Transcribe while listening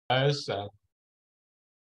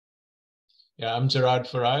Yeah, I'm Gerard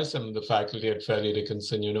Farais. I'm the faculty at Fairleigh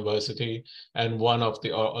Dickinson University, and one of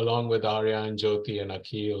the, along with Arya and Jyoti and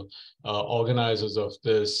Akhil, organizers of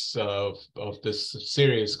this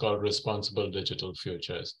series called Responsible Digital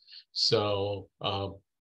Futures. So, who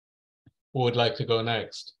would like to go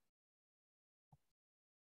next?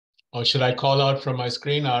 Or should I call out from my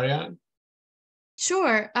screen, Arya?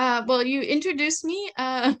 Sure. Well, you introduced me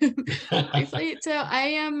briefly. So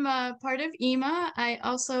I am part of EMA. I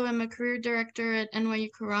also am a career director at NYU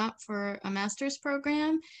Kurant for a master's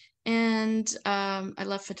program. And I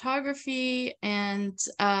love photography. And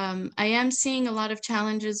I am seeing a lot of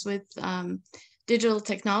challenges with digital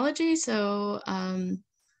technology. So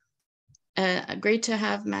great to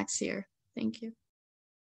have Max here. Thank you.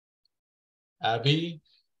 Abby?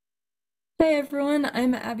 Hi, everyone.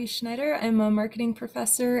 I'm Abby Schneider. I'm a marketing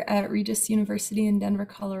professor at Regis University in Denver,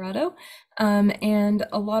 Colorado. And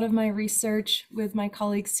a lot of my research with my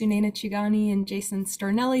colleagues Sunaina Chigani and Jason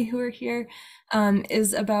Stornelli, who are here,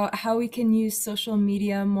 is about how we can use social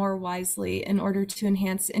media more wisely in order to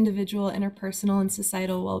enhance individual, interpersonal, and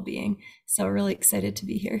societal well-being. So really excited to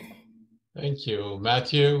be here. Thank you.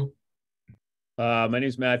 Matthew? My name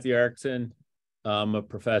is Matthew Erickson. I'm a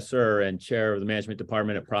professor and chair of the management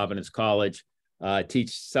department at Providence College. Teach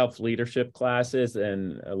self-leadership classes,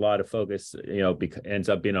 and a lot of focus, ends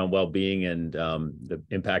up being on well-being and the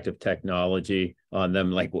impact of technology on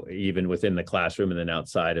them, like even within the classroom and then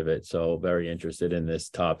outside of it. So very interested in this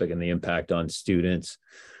topic and the impact on students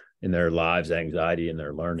in their lives, anxiety, and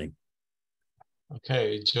their learning.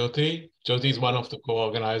 Okay, Jyoti. Jyoti is one of the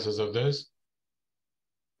co-organizers of this.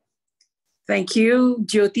 Thank you.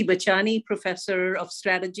 Jyoti Bachani, Professor of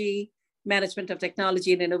Strategy, Management of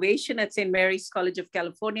Technology and Innovation at St. Mary's College of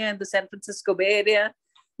California in the San Francisco Bay Area,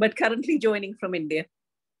 but currently joining from India.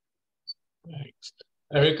 Thanks.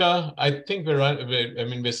 Erica, I think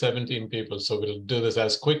we're 17 people, so we'll do this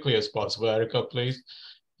as quickly as possible. Erica, please.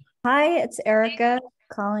 Hi, it's Erica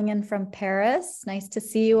calling in from Paris. Nice to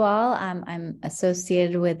see you all. I'm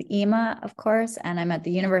associated with EMA, of course, and I'm at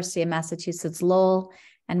the University of Massachusetts Lowell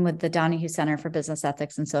and with the Donahue Center for Business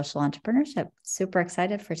Ethics and Social Entrepreneurship. Super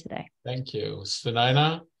excited for today. Thank you.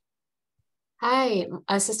 Sunaina? Hi,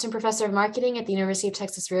 Assistant Professor of Marketing at the University of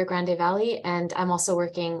Texas Rio Grande Valley, and I'm also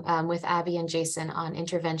working with Abby and Jason on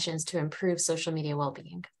interventions to improve social media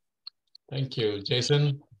well-being. Thank you.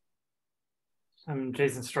 Jason? I'm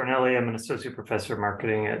Jason Stornelli. I'm an Associate Professor of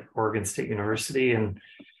Marketing at Oregon State University, and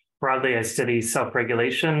broadly, I study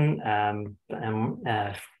self-regulation.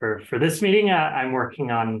 For this meeting, I'm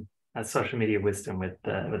working on social media wisdom with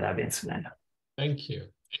Abby and Sunaina. Thank you.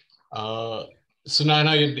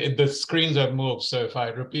 Sunaina, the screens have moved, so if I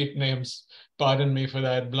repeat names, pardon me for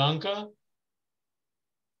that. Blanca?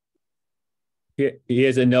 He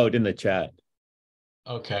has a note in the chat.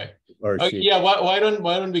 Okay. Yeah, why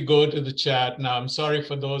don't we go to the chat now? I'm sorry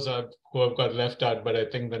for those who have got left out, but I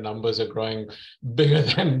think the numbers are growing bigger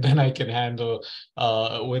than I can handle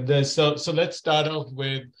with this. So let's start off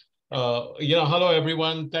with, hello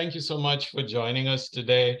everyone. Thank you so much for joining us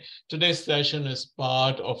today. Today's session is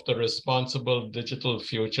part of the Responsible Digital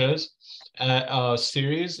Futures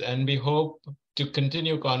series, and we hope to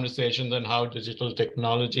continue conversations on how digital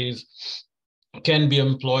technologies can be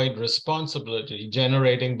employed responsibly,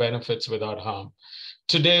 generating benefits without harm.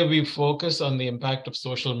 Today, we focus on the impact of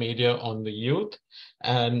social media on the youth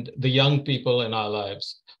and the young people in our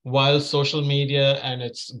lives. While social media and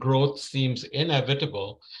its growth seems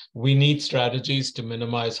inevitable, we need strategies to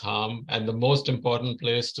minimize harm. And the most important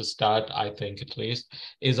place to start, I think at least,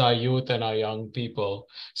 is our youth and our young people.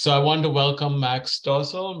 So I want to welcome Max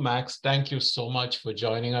Stossel. Max, thank you so much for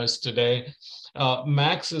joining us today.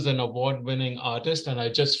 Max is an award-winning artist, and I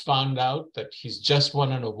just found out that he's just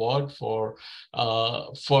won an award for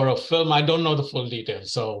a film. I don't know the full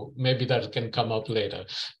details, so maybe that can come up later.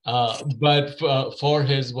 But for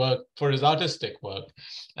his work, for his artistic work,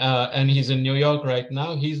 and he's in New York right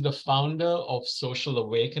now. He's the founder of Social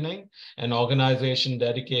Awakening, an organization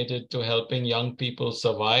dedicated to helping young people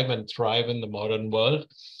survive and thrive in the modern world,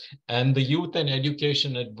 and the Youth and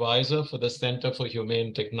Education Advisor for the Center for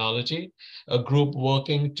Humane Technology, a group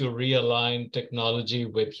working to realign technology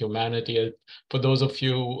with humanity. For those of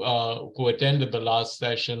you who attended the last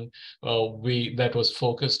session, that was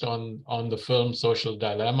focused on the film Social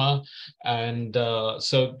Dilemma, and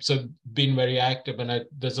so been very active, and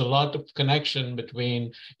there's a lot of connection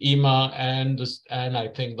between EMA and I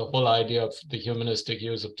think the whole idea of the humanistic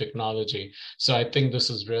use of technology. So I think this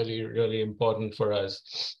is really, really important for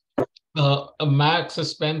us. Max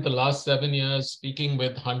has spent the last 7 years speaking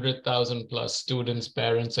with 100,000 plus students,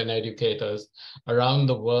 parents, and educators around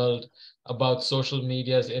the world about social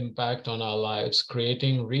media's impact on our lives,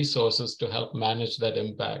 creating resources to help manage that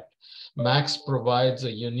impact. Max provides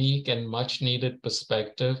a unique and much needed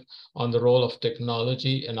perspective on the role of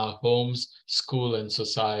technology in our homes, school, and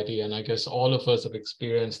society. And I guess all of us have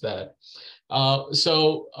experienced that.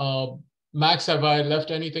 Max, have I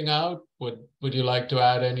left anything out? Would you like to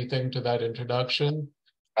add anything to that introduction?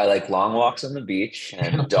 I like long walks on the beach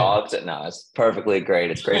and Okay. dogs at no, it's perfectly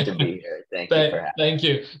great. It's great to be here. Thank you for having me. Thank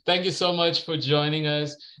you. Thank you so much for joining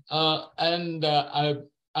us.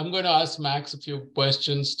 I'm going to ask Max a few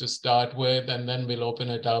questions to start with, and then we'll open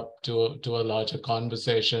it up to a larger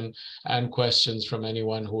conversation and questions from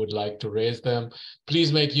anyone who would like to raise them.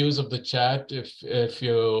 Please make use of the chat if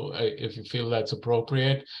you feel that's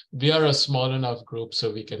appropriate. We are a small enough group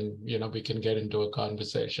so we can get into a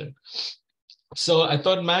conversation. So I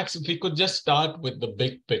thought, Max, if we could just start with the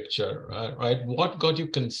big picture, right? What got you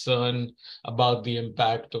concerned about the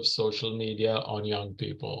impact of social media on young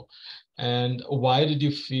people? And why did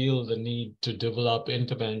you feel the need to develop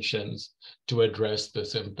interventions to address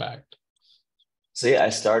this impact? So yeah, I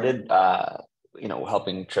started,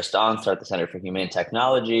 helping Tristan start the Center for Humane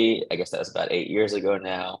Technology. I guess that was about 8 years ago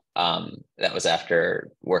now. That was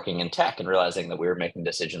after working in tech and realizing that we were making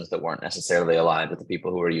decisions that weren't necessarily aligned with the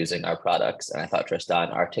people who were using our products. And I thought Tristan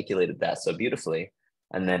articulated that so beautifully.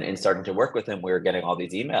 And then in starting to work with him, we were getting all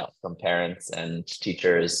these emails from parents and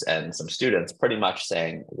teachers and some students pretty much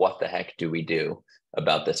saying, what the heck do we do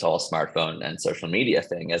about this whole smartphone and social media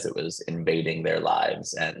thing as it was invading their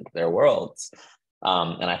lives and their worlds?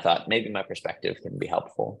 And I thought maybe my perspective can be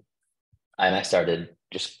helpful. And I started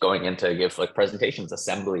just going in to give like presentations,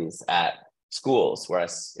 assemblies at schools, where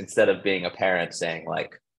instead of being a parent saying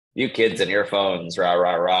like, you kids and your phones, rah,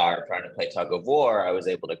 rah, rah, are trying to play tug of war, I was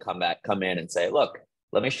able to come in and say, look,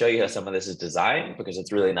 let me show you how some of this is designed, because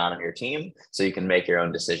it's really not on your team. So you can make your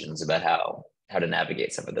own decisions about how to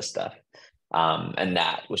navigate some of this stuff. And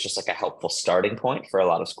that was just like a helpful starting point for a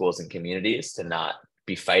lot of schools and communities to not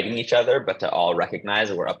be fighting each other, but to all recognize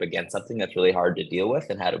that we're up against something that's really hard to deal with.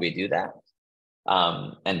 And how do we do that?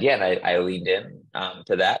 I leaned in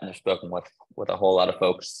to that, and I've spoken with a whole lot of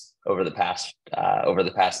folks over the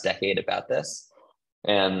past decade about this.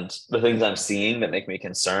 And the things I'm seeing that make me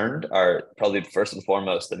concerned are probably first and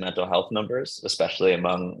foremost the mental health numbers, especially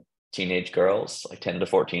among teenage girls, like 10 to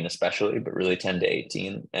 14 especially, but really 10 to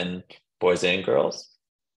 18 and boys and girls.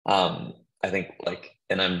 I think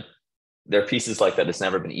there are pieces like that. It's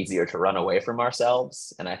never been easier to run away from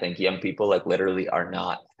ourselves. And I think young people like literally are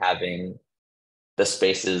not having the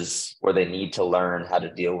spaces where they need to learn how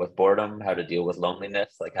to deal with boredom, how to deal with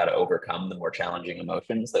loneliness, like how to overcome the more challenging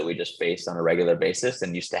emotions that we just face on a regular basis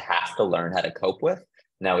and used to have to learn how to cope with.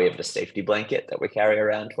 Now we have the safety blanket that we carry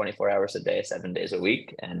around 24 hours a day, 7 days a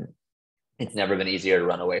week. And it's never been easier to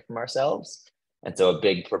run away from ourselves. And so a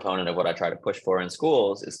big proponent of what I try to push for in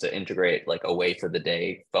schools is to integrate like away for the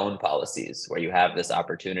day phone policies, where you have this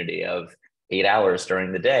opportunity of 8 hours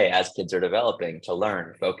during the day as kids are developing to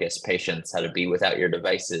learn focus, patience, how to be without your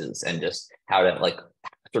devices, and just how to like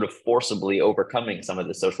sort of forcibly overcoming some of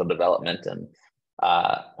the social development and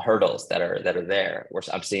hurdles that are there. Where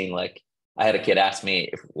I'm seeing, like, I had a kid ask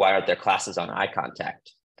me why aren't there classes on eye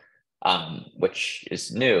contact, which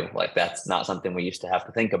is new. Like that's not something we used to have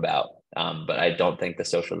to think about. But I don't think the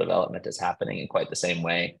social development is happening in quite the same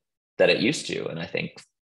way that it used to. And I think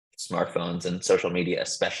smartphones and social media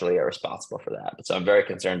especially are responsible for that. But so I'm very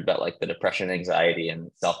concerned about like the depression, anxiety,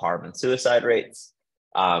 and self-harm and suicide rates.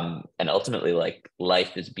 And ultimately, like,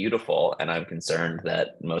 life is beautiful. And I'm concerned that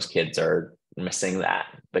most kids are missing that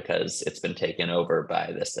because it's been taken over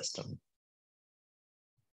by the system.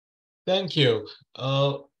 Thank you.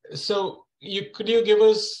 So could you give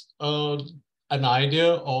us an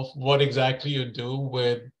idea of what exactly you do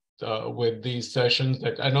with these sessions?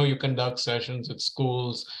 That I know you conduct sessions at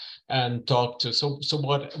schools and talk to. So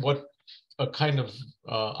what a kind of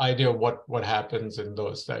idea of what happens in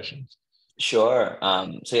those sessions? Sure.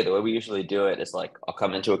 So yeah, the way we usually do it is like I'll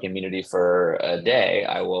come into a community for a day.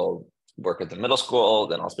 I will work at the middle school,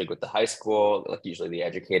 then I'll speak with the high school, like usually the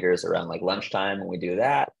educators around like lunchtime when we do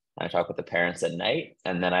that. I talk with the parents at night,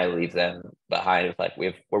 and then I leave them behind with like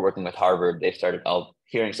we're working with Harvard. They've started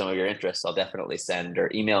hearing some of your interests. I'll definitely send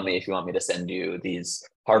or email me if you want me to send you these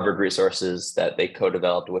Harvard resources that they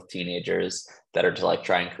co-developed with teenagers that are to like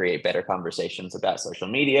try and create better conversations about social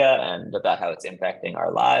media and about how it's impacting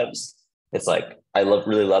our lives. It's like I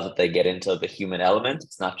really love that they get into the human element.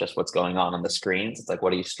 It's not just what's going on the screens. It's like,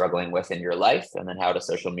 what are you struggling with in your life, and then how does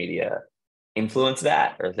social media influence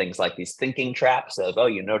that, or things like these thinking traps of, oh,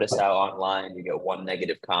 you notice how online you get one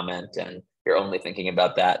negative comment and you're only thinking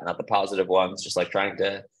about that, not the positive ones, just like trying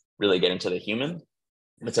to really get into the human.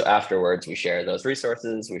 But so afterwards, we share those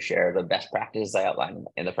resources, we share the best practices I outlined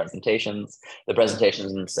in the presentations. The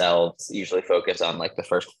presentations themselves usually focus on like the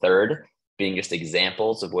first third being just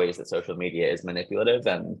examples of ways that social media is manipulative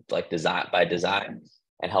and like design by design,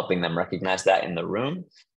 and helping them recognize that in the room.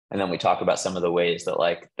 And then we talk about some of the ways that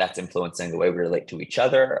like that's influencing the way we relate to each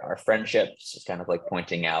other, our friendships, just kind of like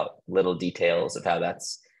pointing out little details of how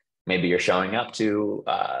that's maybe you're showing up to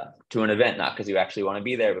an event, not because you actually want to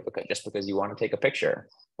be there, but just because you want to take a picture.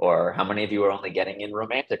 Or how many of you are only getting in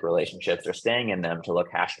romantic relationships or staying in them to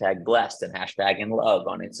look hashtag blessed and hashtag in love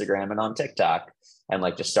on Instagram and on TikTok. And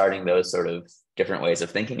like just starting those sort of different ways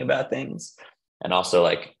of thinking about things. And also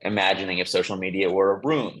like imagining if social media were a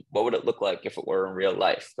room, what would it look like if it were in real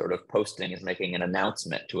life? Sort of posting is making an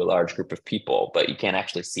announcement to a large group of people, but you can't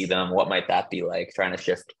actually see them. What might that be like? Trying to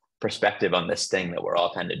shift perspective on this thing that we're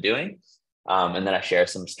all kind of doing. And then I share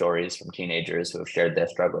some stories from teenagers who have shared their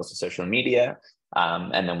struggles with social media.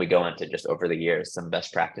 And then we go into just over the years, some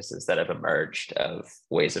best practices that have emerged of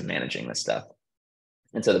ways of managing this stuff.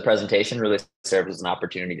 And so the presentation really serves as an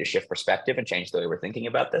opportunity to shift perspective and change the way we're thinking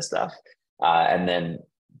about this stuff. And then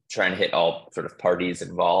trying to hit all sort of parties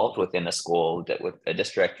involved within a school, with a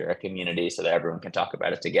district or a community, so that everyone can talk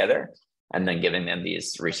about it together. And then giving them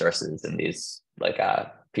these resources and these like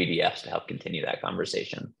PDFs to help continue that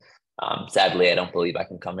conversation. Sadly, I don't believe I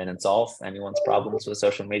can come in and solve anyone's problems with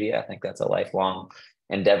social media. I think that's a lifelong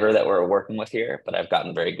endeavor that we're working with here, but I've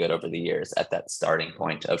gotten very good over the years at that starting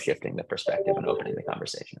point of shifting the perspective and opening the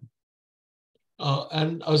conversation.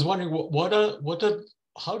 And I was wondering,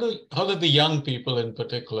 how do the young people in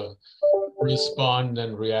particular respond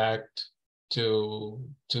and react to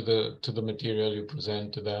the material you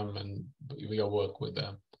present to them and your work with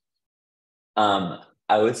them?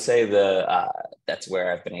 I would say that's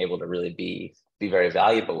where I've been able to really be very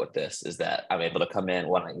valuable with this, is that I'm able to come in,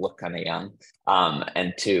 one, I look kind of young,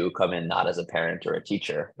 and two, come in not as a parent or a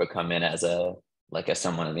teacher, but come in as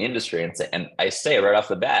someone in the industry and I say right off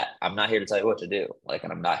the bat, I'm not here to tell you what to do.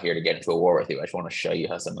 And I'm not here to get into a war with you. I just want to show you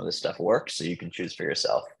how some of this stuff works so you can choose for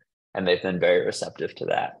yourself. And they've been very receptive to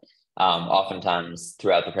that. Oftentimes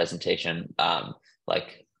throughout the presentation,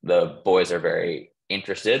 the boys are very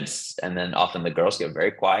interested, and then often the girls get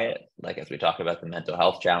very quiet, as we talk about the mental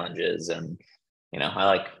health challenges. And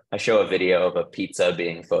I show a video of a pizza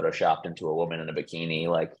being photoshopped into a woman in a bikini,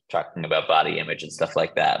 talking about body image and stuff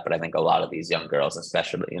like that. But I think a lot of these young girls,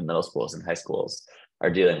 especially in middle schools and high schools, are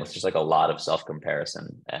dealing with just a lot of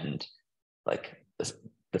self-comparison and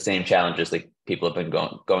the same challenges that people have been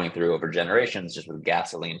going through over generations, just with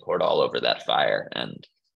gasoline poured all over that fire. And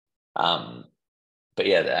but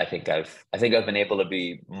yeah, I think I've been able to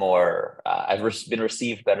be more. I've been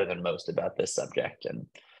received better than most about this subject, and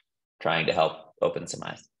trying to help open some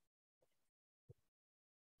eyes.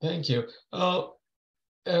 Thank you.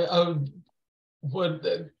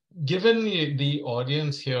 Given the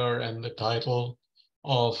audience here and the title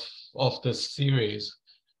of this series,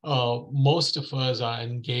 most of us are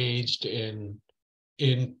engaged in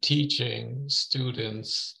teaching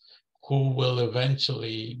students who will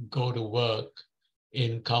eventually go to work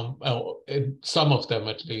some of them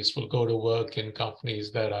at least will go to work in companies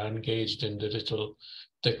that are engaged in digital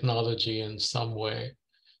technology in some way.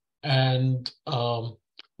 And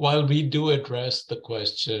while we do address the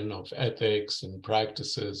question of ethics and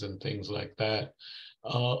practices and things like that,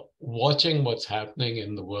 watching what's happening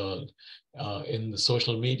in the world, in the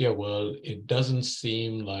social media world, it doesn't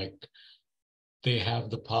seem like they have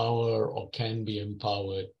the power or can be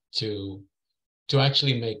empowered to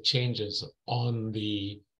actually make changes on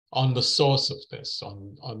the source of this,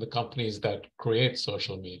 on the companies that create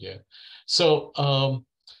social media. So I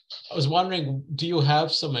was wondering, do you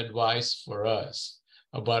have some advice for us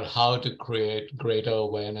about how to create greater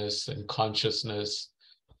awareness and consciousness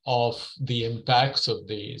of the impacts of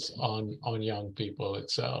these on young people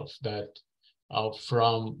itself, that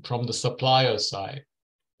from the supplier side,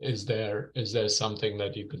 is there something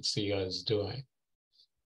that you could see us doing?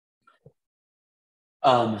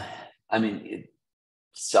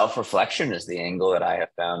 Self-reflection is the angle that I have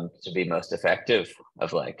found to be most effective.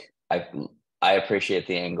 I appreciate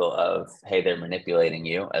the angle of, hey, they're manipulating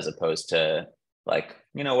you, as opposed to what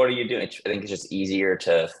are you doing? I think it's just easier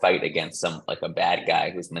to fight against a bad guy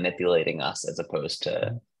who's manipulating us, as opposed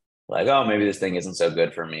to oh, maybe this thing isn't so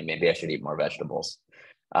good for me. Maybe I should eat more vegetables.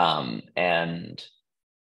 And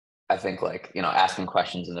I think asking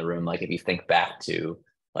questions in the room, if you think back to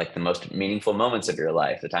like the most meaningful moments of your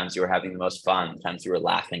life, the times you were having the most fun, the times you were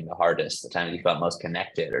laughing the hardest, the times you felt most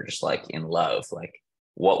connected or just like in love. Like,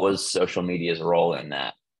 what was social media's role in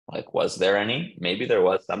that? Like, was there any? Maybe there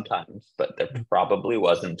was sometimes, but there probably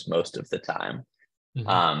wasn't most of the time.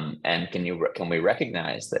 And can we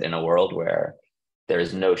recognize that in a world where there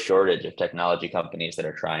is no shortage of technology companies that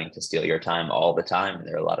are trying to steal your time all the time, and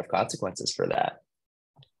there are a lot of consequences for that,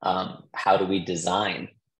 how do we design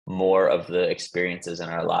more of the experiences in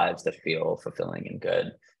our lives that feel fulfilling and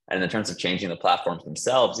good? And in terms of changing the platforms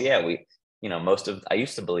themselves, yeah, I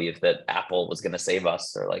used to believe that Apple was going to save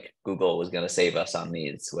us, or like Google was going to save us on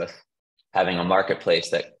these with having a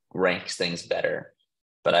marketplace that ranks things better.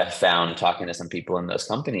 But I've found, talking to some people in those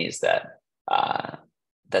companies, that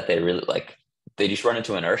they really they just run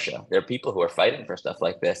into inertia. There are people who are fighting for stuff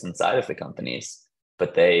like this inside of the companies,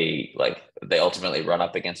 but they ultimately run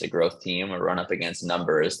up against a growth team or run up against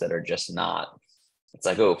numbers that are just not. It's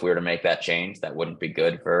like, oh, if we were to make that change, that wouldn't be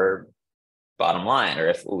good for bottom line. Or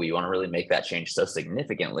if you want to really make that change so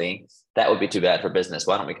significantly, that would be too bad for business.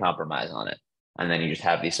 Why don't we compromise on it? And then you just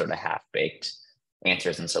have these sort of half-baked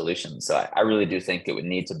answers and solutions. So I really do think it would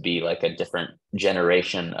need to be like a different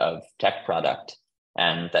generation of tech product,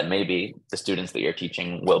 and that maybe the students that you're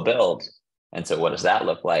teaching will build. And so what does that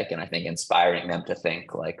look like? And I think inspiring them to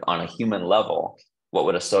think like on a human level, what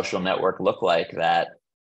would a social network look like that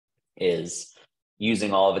is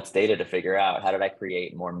using all of its data to figure out, how did I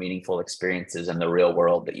create more meaningful experiences in the real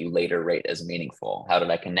world that you later rate as meaningful? How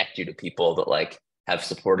did I connect you to people that like have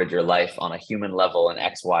supported your life on a human level in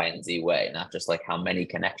X, Y, and Z way, not just like how many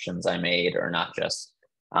connections I made, or not just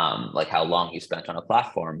like how long you spent on a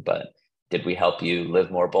platform, but did we help you live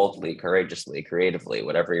more boldly, courageously, creatively,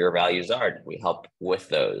 whatever your values are? Did we help with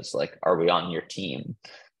those? Like, are we on your team?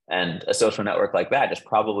 And a social network like that just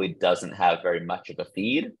probably doesn't have very much of a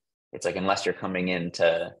feed. It's like, unless you're coming in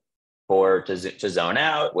to zone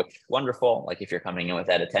out, which wonderful. Like if you're coming in with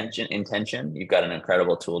that intention, you've got an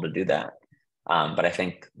incredible tool to do that. But I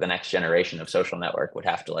think the next generation of social network would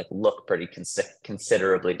have to like look pretty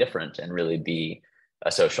considerably different and really be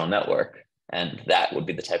a social network. And that would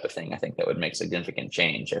be the type of thing I think that would make significant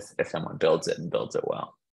change if someone builds it and builds it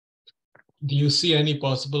well. Do you see any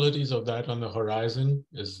possibilities of that on the horizon?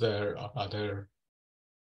 Are there?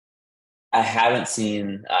 I haven't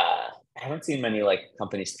seen many like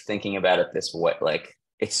companies thinking about it this way. Like,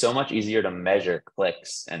 it's so much easier to measure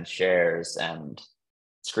clicks and shares and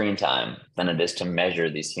screen time than it is to measure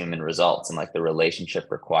these human results, and like the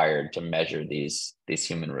relationship required to measure these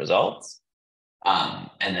human results. And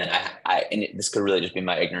then this could really just be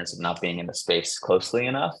my ignorance of not being in the space closely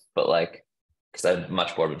enough, but like, because I've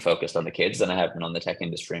much more been focused on the kids than I have been on the tech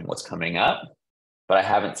industry and what's coming up. But I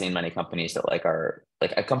haven't seen many companies that like are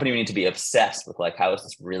like, a company would need to be obsessed with like, how is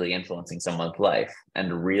this really influencing someone's life,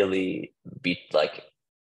 and really be like,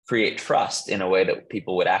 create trust in a way that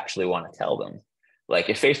people would actually want to tell them. Like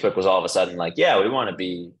if Facebook was all of a sudden like, yeah, we want to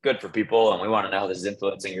be good for people and we want to know how this is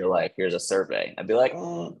influencing your life, here's a survey, I'd be like,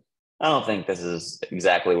 I don't think this is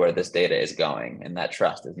exactly where this data is going, and that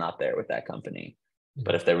trust is not there with that company.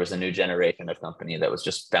 But if there was a new generation of company that was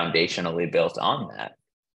just foundationally built on that,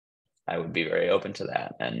 I would be very open to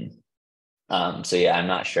that. And so yeah, I'm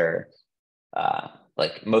not sure.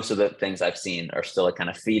 Like most of the things I've seen are still a kind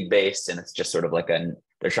of feed based, and it's just sort of like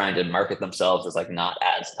they're trying to market themselves as like not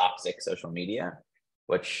as toxic social media,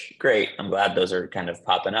 which great. I'm glad those are kind of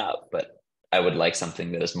popping up, but I would like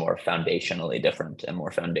something that is more foundationally different and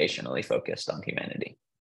more foundationally focused on humanity.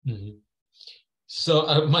 Mm-hmm.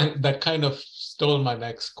 So that kind of stole my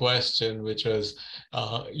next question, which was,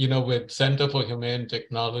 with Center for Humane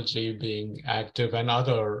Technology being active and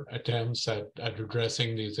other attempts at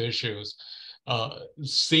addressing these issues,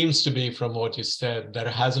 seems to be, from what you said, there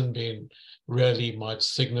hasn't been really much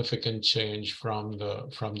significant change from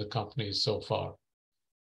the companies so far.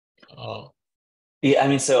 Yeah, I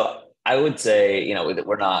mean, so I would say,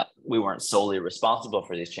 we weren't solely responsible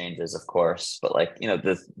for these changes, of course, but like,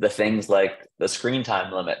 the things like the screen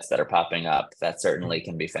time limits that are popping up, that certainly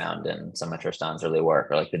can be found in some of Tristan's early work,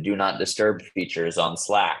 or like the do not disturb features on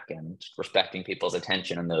Slack and respecting people's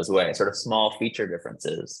attention in those ways, sort of small feature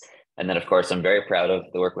differences. And then, of course, I'm very proud of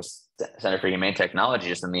the work with Center for Humane Technology,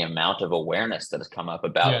 just in the amount of awareness that has come up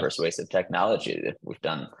about persuasive technology that we've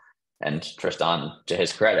done. And Tristan, to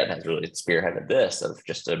his credit, has really spearheaded this, of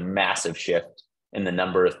just a massive shift in the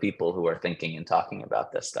number of people who are thinking and talking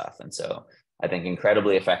about this stuff. And so I think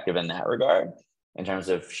incredibly effective in that regard, in terms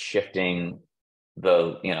of shifting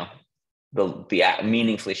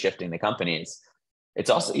meaningfully shifting the companies. It's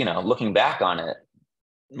also, looking back on it,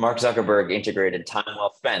 Mark Zuckerberg integrated time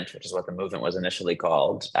well spent, which is what the movement was initially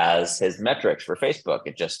called, as his metrics for Facebook.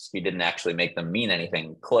 He didn't actually make them mean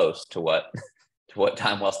anything close to what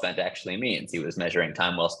time well spent actually means. He was measuring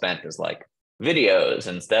time well spent as like videos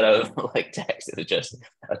instead of like text. It was just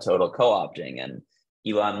a total co-opting. And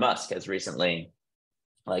Elon Musk has recently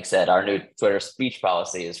said our new Twitter speech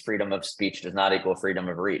policy is freedom of speech does not equal freedom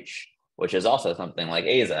of reach, which is also something like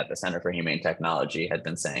AZA at the Center for Humane Technology had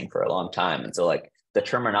been saying for a long time. And so like the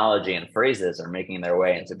terminology and phrases are making their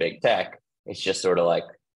way into big tech. It's just sort of like,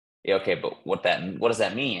 okay, but what does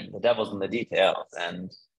that mean? The devil's in the details. And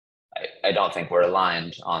I don't think we're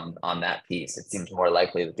aligned on that piece. It seems more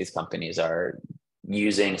likely that these companies are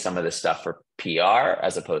using some of this stuff for PR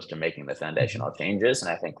as opposed to making the foundational changes. And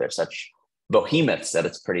I think they're such behemoths that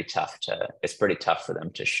it's pretty tough for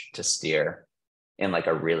them to steer in like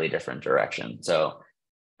a really different direction. So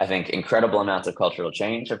I think incredible amounts of cultural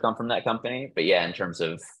change have come from that company. But yeah, in terms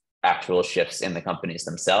of actual shifts in the companies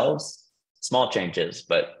themselves, small changes,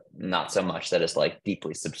 but not so much that is like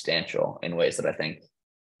deeply substantial in ways that I think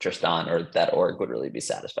Tristan or that org would really be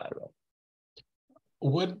satisfied with.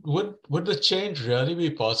 Would the change really be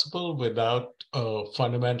possible without a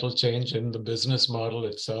fundamental change in the business model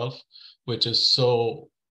itself, which is so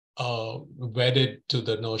wedded to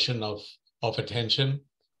the notion of attention?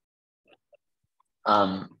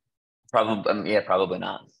 Probably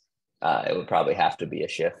not. It would probably have to be a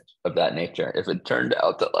shift of that nature. If it turned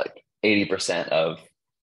out that like 80% of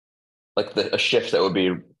like a shift that would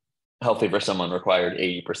be healthy for someone required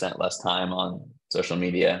 80% less time on social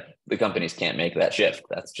media, the companies can't make that shift.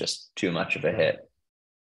 That's just too much of a hit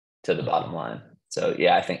to the bottom line. So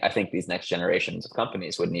yeah, I think these next generations of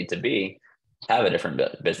companies would need to have a different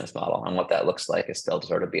business model, and what that looks like is still to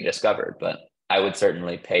sort of be discovered. But I would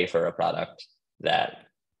certainly pay for a product that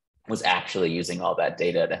was actually using all that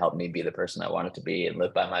data to help me be the person I wanted to be and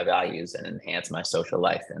live by my values and enhance my social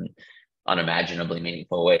life in unimaginably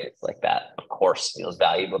meaningful ways. Like that, of course, feels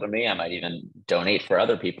valuable to me. I might even donate for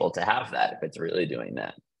other people to have that if it's really doing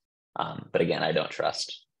that. But again, I don't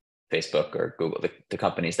trust Facebook or Google, the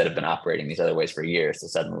companies that have been operating these other ways for years, to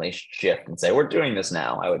suddenly shift and say, we're doing this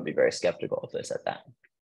now. I would be very skeptical if they said that.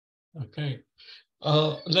 Okay.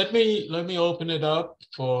 Let me open it up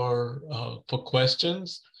for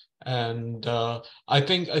questions. And I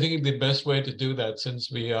think the best way to do that,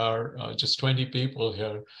 since we are just 20 people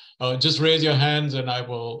here, just raise your hands and I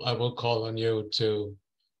will call on you to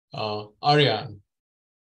Ariane.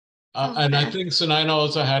 And I think Sunaina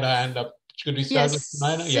also had a hand up. Could we start with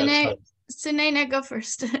Sunaina? Yes, Sunaina, go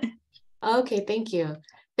first. Okay, thank you.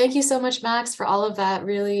 Thank you so much, Max, for all of that,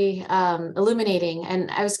 really illuminating. And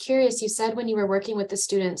I was curious, you said when you were working with the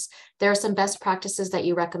students, there are some best practices that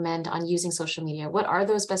you recommend on using social media. What are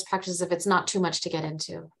those best practices if it's not too much to get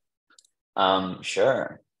into?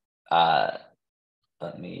 Sure.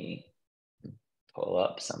 Let me pull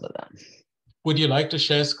up some of them. Would you like to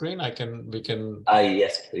share screen? We can.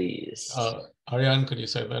 Yes, please. Ariane, could you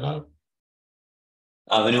set that up?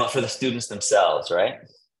 And you want for the students themselves, right?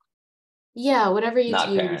 Yeah, whatever you Not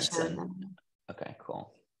do. parents. Okay,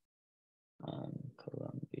 cool.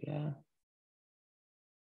 Colombia.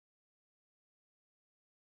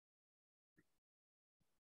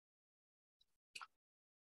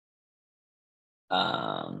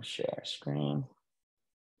 Share screen.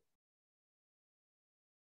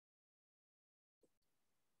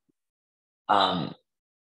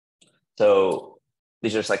 So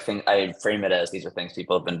these are just like things, I frame it as these are things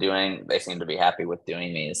people have been doing. They seem to be happy with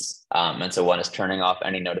doing these. And so one is turning off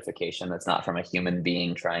any notification that's not from a human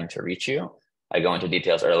being trying to reach you. I go into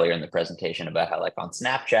details earlier in the presentation about how like on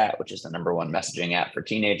Snapchat, which is the #1 messaging app for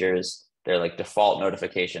teenagers, they're like default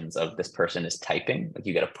notifications of this person is typing. Like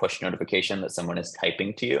you get a push notification that someone is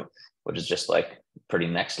typing to you, which is just like pretty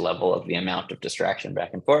next level of the amount of distraction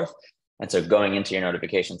back and forth. And so going into your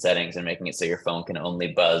notification settings and making it so your phone can only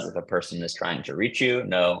buzz if a person is trying to reach you.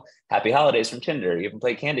 No, happy holidays from Tinder. You haven't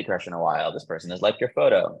played Candy Crush in a while. This person has liked your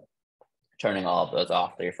photo. Turning all of those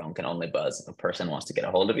off so your phone can only buzz if a person wants to get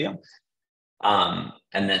a hold of you. And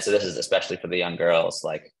then, so this is especially for the young girls,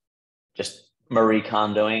 like just Marie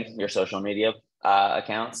Kondoing your social media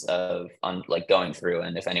accounts of like going through,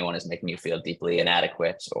 and if anyone is making you feel deeply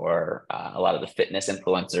inadequate, or a lot of the fitness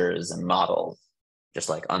influencers and models, just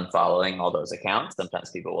like unfollowing all those accounts.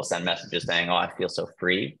 Sometimes people will send messages saying, oh, I feel so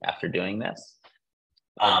free after doing this.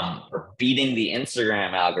 Or beating the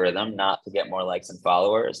Instagram algorithm, not to get more likes and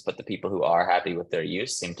followers, but the people who are happy with their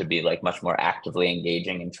use seem to be like much more actively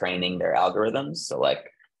engaging and training their algorithms. So like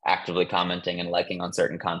actively commenting and liking on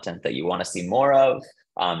certain content that you want to see more of,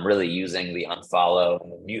 really using the unfollow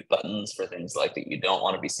and the mute buttons for things like that you don't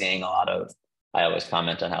want to be seeing a lot of. I always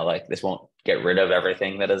comment on how like this won't get rid of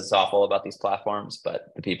everything that is awful about these platforms, but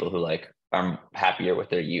the people who like are happier with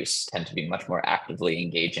their use tend to be much more actively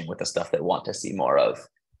engaging with the stuff they want to see more of,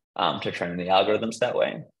 to train the algorithms that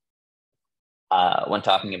way. When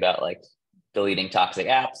talking about like deleting toxic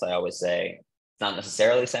apps, I always say it's not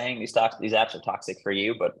necessarily saying these apps are toxic for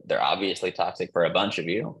you, but they're obviously toxic for a bunch of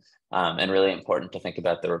you. And really important to think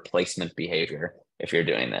about the replacement behavior if you're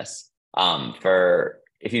doing this.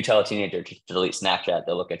 If you tell a teenager to delete Snapchat,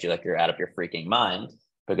 they'll look at you like you're out of your freaking mind,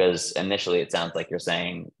 because initially it sounds like you're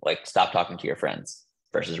saying like, stop talking to your friends,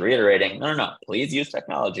 versus reiterating, no, please use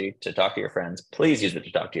technology to talk to your friends. Please use it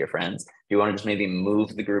to talk to your friends. If you want to just maybe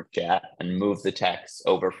move the group chat and move the text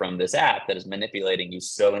over from this app that is manipulating you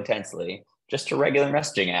so intensely just to regular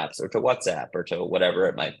messaging apps or to WhatsApp or to whatever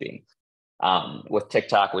it might be. With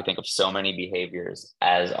TikTok, we think of so many behaviors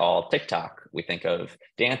as all TikTok. We think of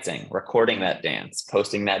dancing, recording that dance,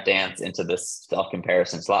 posting that dance into this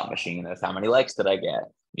self-comparison slot machine of how many likes did I get,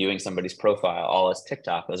 viewing somebody's profile, all as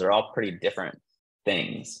TikTok. Those are all pretty different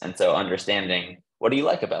things. And so understanding, what do you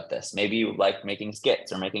like about this? Maybe you like making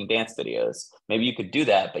skits or making dance videos. Maybe you could do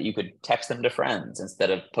that, but you could text them to friends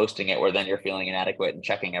instead of posting it where then you're feeling inadequate and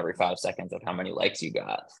checking every 5 seconds of how many likes you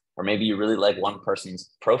got. Or maybe you really like one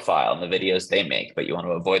person's profile and the videos they make, but you want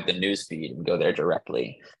to avoid the news feed and go there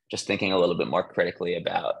directly. Just thinking a little bit more critically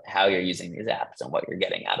about how you're using these apps and what you're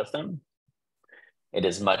getting out of them. It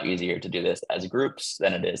is much easier to do this as groups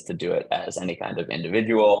than it is to do it as any kind of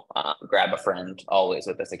individual. Grab a friend, always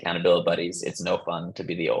with this accountability buddies. It's no fun to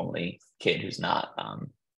be the only kid who's not on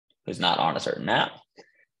a certain app.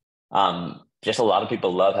 Just a lot of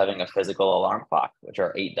people love having a physical alarm clock, which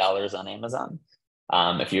are $8 on Amazon.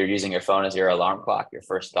 If you're using your phone as your alarm clock, your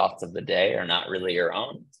first thoughts of the day are not really your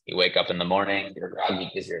own. You wake up in the morning, you're groggy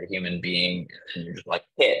because you're a human being, and you're just like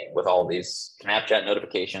hit with all these Snapchat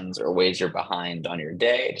notifications or ways you're behind on your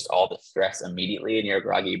day, just all the stress immediately in your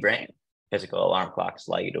groggy brain. Physical alarm clocks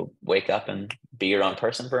allow you to wake up and be your own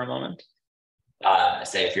person for a moment.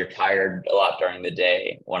 Say if you're tired a lot during the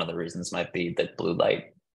day, one of the reasons might be that blue light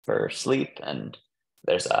for sleep, and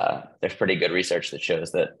there's pretty good research that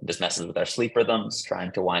shows that this messes with our sleep rhythms,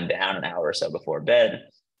 trying to wind down an hour or so before bed.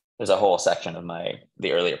 There's a whole section of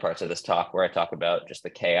the earlier parts of this talk where I talk about just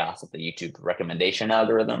the chaos of the YouTube recommendation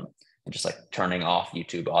algorithm and just like turning off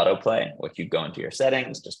YouTube autoplay, which you go into your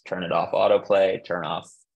settings, just turn it off autoplay, turn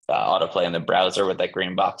off autoplay in the browser with that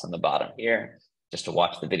green box on the bottom here, just to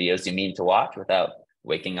watch the videos you mean to watch without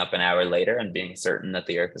waking up an hour later and being certain that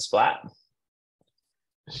the earth is flat.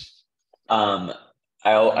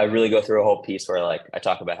 I really go through a whole piece where like I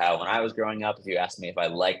talk about how when I was growing up, if you asked me if I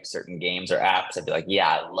liked certain games or apps, I'd be like, yeah,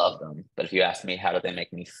 I love them. But if you asked me how did they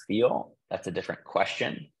make me feel, that's a different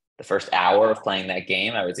question. The first hour of playing that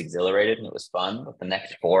game, I was exhilarated and it was fun. But the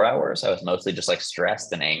next 4 hours, I was mostly just like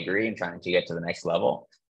stressed and angry and trying to get to the next level.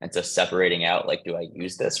 And so separating out, like, do I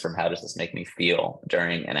use this from how does this make me feel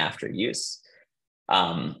during and after use?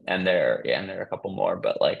 And there are a couple more,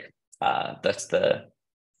 but like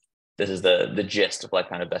this is the gist of like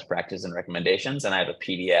kind of best practice and recommendations. And I have a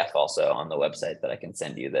PDF also on the website that I can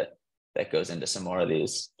send you that goes into some more of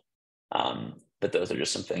these. But those are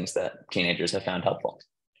just some things that teenagers have found helpful.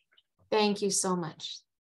 Thank you so much.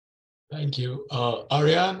 Thank you.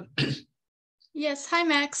 Ariane? Yes, hi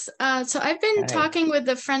Max. So I've been talking with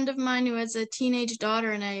a friend of mine who has a teenage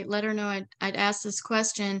daughter, and I let her know I'd ask this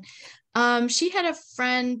question. She had a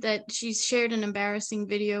friend that she shared an embarrassing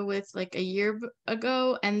video with like a year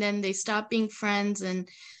ago, and then they stopped being friends, and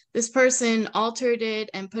this person altered it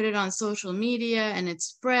and put it on social media, and it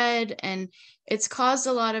spread, and it's caused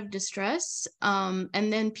a lot of distress. And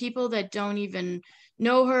then people that don't even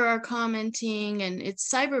know her are commenting, and it's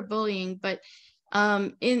cyberbullying. But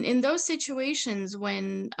in those situations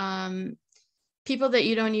when people that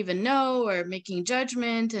you don't even know are making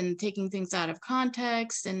judgment and taking things out of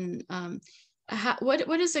context, and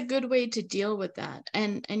what is a good way to deal with that?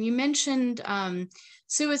 And you mentioned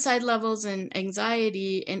suicide levels and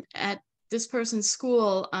anxiety, and at this person's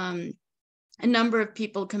school, a number of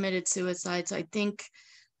people committed suicide. So I think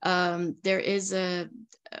there is a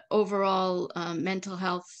overall mental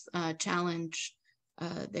health challenge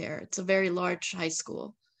there. It's a very large high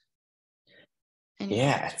school.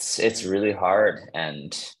 Yeah, it's really hard,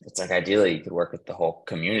 and it's like ideally you could work with the whole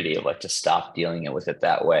community of like to stop dealing with it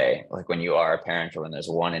that way. Like when you are a parent or when there's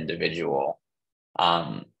one individual,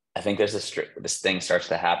 I think there's this thing starts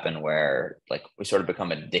to happen where like we sort of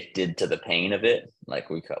become addicted to the pain of it.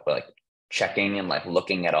 Like we like checking and like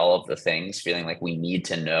looking at all of the things, feeling like we need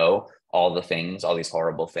to know all the things, all these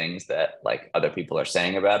horrible things that like other people are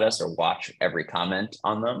saying about us, or watch every comment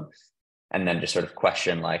on them, and then just sort of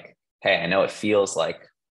question like, hey, I know it feels like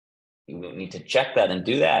you need to check that and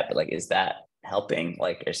do that, but like, is that helping?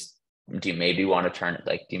 Like, do you maybe want to turn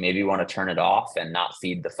it off and not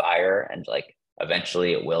feed the fire, and like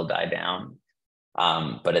eventually it will die down?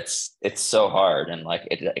 But it's so hard, and like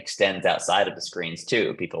it extends outside of the screens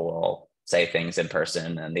too. People will say things in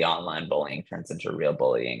person, and the online bullying turns into real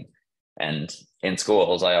bullying. And in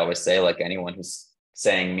schools, I always say, like, anyone who's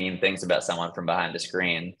saying mean things about someone from behind a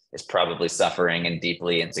screen is probably suffering and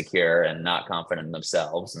deeply insecure and not confident in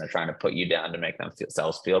themselves, and they're trying to put you down to make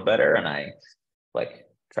themselves feel better. And I like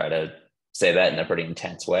try to say that in a pretty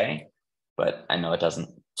intense way, but I know it doesn't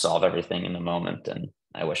solve everything in the moment, and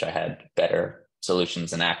I wish I had better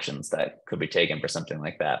solutions and actions that could be taken for something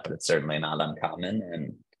like that. But it's certainly not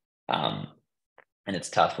uncommon, and it's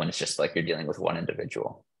tough when it's just like you're dealing with one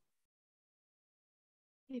individual.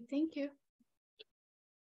 Okay, thank you.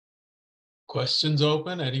 Questions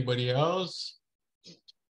open? Anybody else?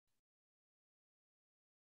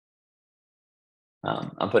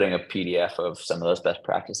 I'm putting a PDF of some of those best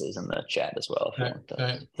practices in the chat as well, if you want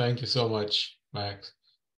to. Thank you so much, Max.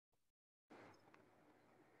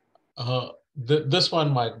 This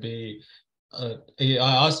one might be, I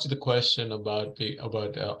asked you the question about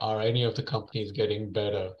are any of the companies getting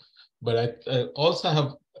better? But I also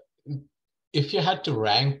have, if you had to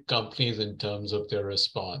rank companies in terms of their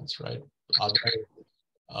response, right?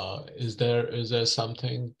 Is there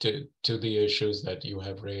something to the issues that you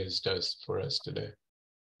have raised for us today?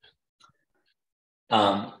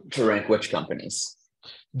 To rank which companies?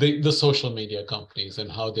 The social media companies,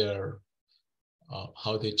 and how they're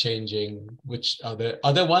changing. Which are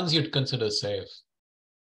there ones you'd consider safe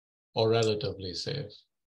or relatively safe?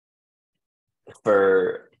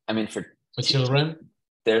 For children?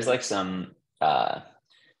 There's like some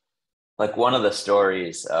like one of the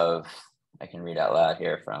stories of, I can read out loud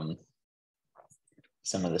here from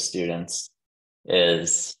some of the students,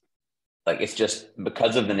 is like, it's just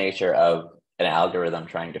because of the nature of an algorithm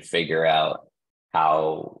trying to figure out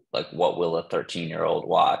how, like, what will a 13-year-old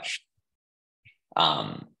watch.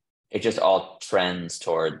 It just all trends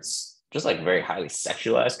towards just like very highly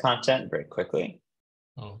sexualized content very quickly.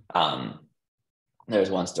 Oh.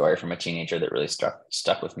 There's one story from a teenager that really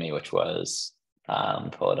stuck with me, which was,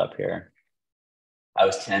 pull it up here. I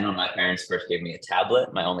was 10 when my parents first gave me a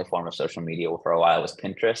tablet. My only form of social media for a while was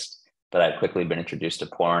Pinterest, but I'd quickly been introduced to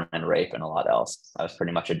porn and rape and a lot else. I was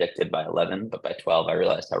pretty much addicted by 11, but by 12, I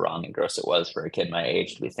realized how wrong and gross it was for a kid my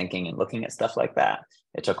age to be thinking and looking at stuff like that.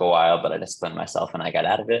 It took a while, but I disciplined myself and I got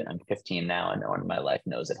out of it. I'm 15 now, and no one in my life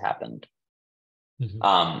knows it happened.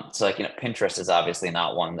 Mm-hmm. So like, Pinterest is obviously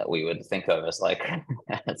not one that we would think of as like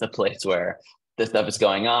as a place where this stuff is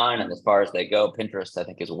going on. And as far as they go, Pinterest, I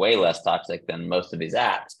think, is way less toxic than most of these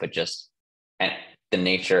apps, but just, and the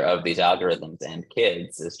nature of these algorithms and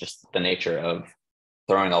kids is just the nature of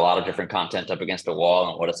throwing a lot of different content up against a wall.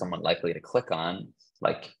 And what is someone likely to click on?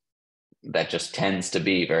 Like, that just tends to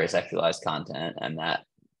be very sexualized content. And that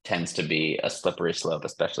tends to be a slippery slope,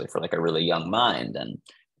 especially for like a really young mind. And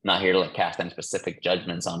not here to like cast any specific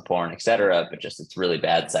judgments on porn, et cetera, but just, it's really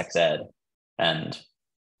bad sex ed. And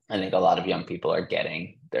I think a lot of young people are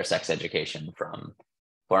getting their sex education from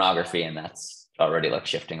pornography, and that's already like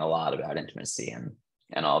shifting a lot about intimacy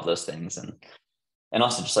and all of those things. And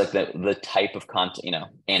also just like the type of content,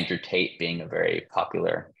 Andrew Tate being a very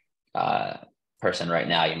popular person right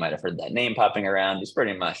now. You might have heard that name popping around. He's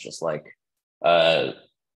pretty much just like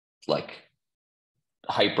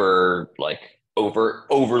hyper, like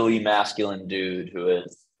overly masculine dude who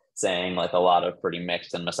is saying like a lot of pretty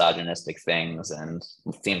mixed and misogynistic things, and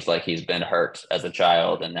it seems like he's been hurt as a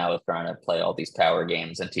child and now is trying to play all these power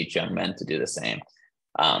games and teach young men to do the same.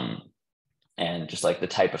 And just like the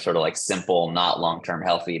type of sort of like simple, not long-term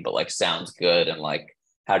healthy, but like sounds good, and like,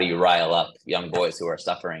 how do you rile up young boys who are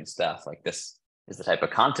suffering stuff? Like, this is the type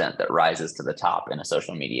of content that rises to the top in a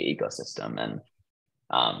social media ecosystem. And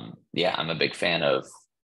yeah, I'm a big fan of,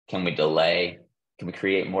 can we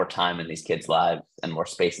create more time in these kids' lives and more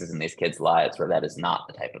spaces in these kids' lives where that is not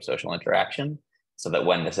the type of social interaction, so that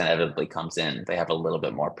when this inevitably comes in, they have a little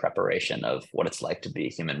bit more preparation of what it's like to be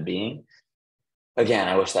a human being. Again,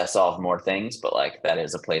 I wish that solved more things, but like, that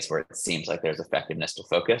is a place where it seems like there's effectiveness to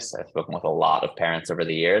focus. I've spoken with a lot of parents over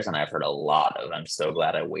the years, and I've heard a lot of, I'm so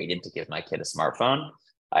glad I waited to give my kid a smartphone.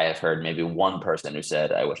 I have heard maybe one person who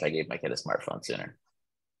said, I wish I gave my kid a smartphone sooner.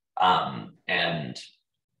 And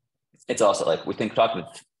it's also like, we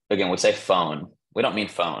say phone, we don't mean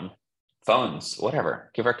phones,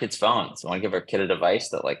 whatever. Give our kids phones. I want to give our kid a device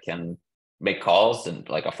that like can make calls, and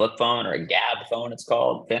like a flip phone or a Gab phone, it's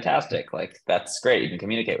called. Fantastic. Like, that's great. You can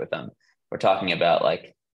communicate with them. We're talking about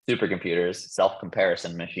like supercomputers,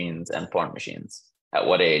 self-comparison machines, and porn machines. At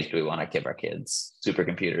what age do we want to give our kids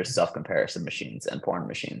supercomputers, self-comparison machines, and porn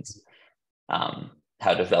machines?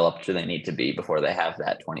 How developed do they need to be before they have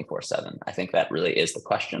that 24/7? I think that really is the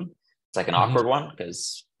question. It's like an awkward one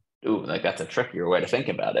because, like that's a trickier way to think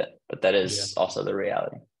about it, but that is also the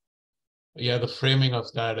reality. Yeah, the framing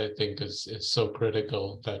of that I think is so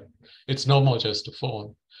critical, that it's no more just a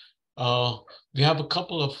phone. We have a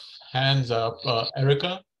couple of hands up.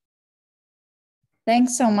 Erica?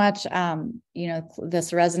 Thanks so much.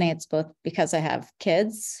 This resonates both because I have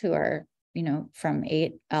kids who are, from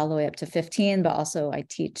 8 all the way up to 15, but also I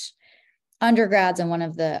teach undergrads. And one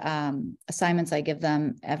of the assignments I give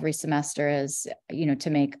them every semester is, to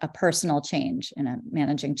make a personal change in a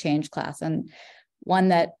managing change class. And one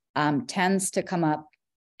that tends to come up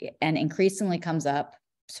and increasingly comes up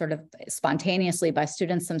sort of spontaneously by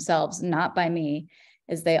students themselves, not by me,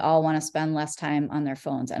 is they all want to spend less time on their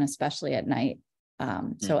phones, and especially at night.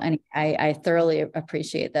 I thoroughly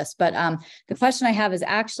appreciate this. But the question I have is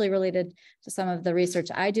actually related to some of the research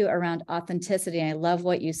I do around authenticity. I love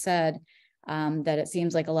what you said, that it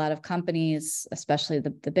seems like a lot of companies, especially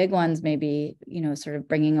the big ones, maybe, sort of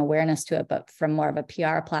bringing awareness to it, but from more of a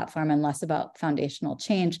PR platform and less about foundational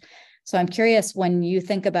change. So I'm curious, when you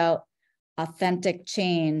think about authentic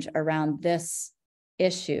change around this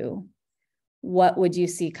issue, what would you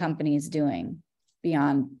see companies doing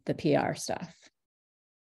beyond the PR stuff?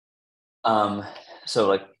 So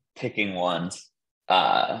like picking ones,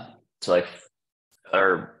 or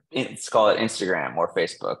let's call it Instagram or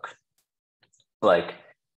Facebook. Like,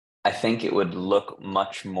 I think it would look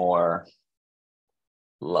much more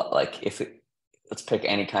like let's pick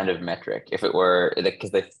any kind of metric. If it were,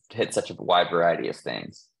 because they hit such a wide variety of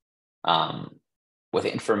things, with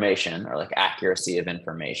information or like accuracy of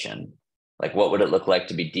information, like what would it look like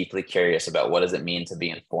to be deeply curious about what does it mean to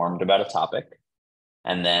be informed about a topic?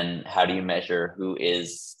 And then how do you measure who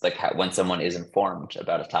is when someone is informed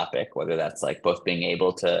about a topic, whether that's like both being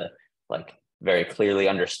able to like very clearly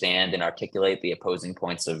understand and articulate the opposing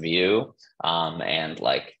points of view, and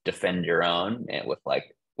like defend your own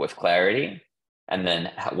with clarity. And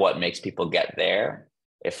then what makes people get there?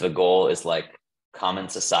 If the goal is like common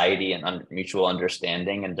society and mutual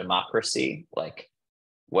understanding and democracy, like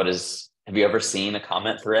have you ever seen a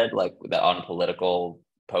comment thread like that on political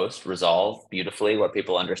post resolve beautifully where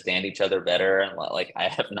people understand each other better? And like, I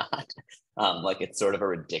have not. Like, it's sort of a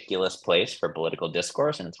ridiculous place for political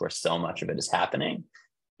discourse, and it's where so much of it is happening.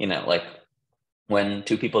 Like when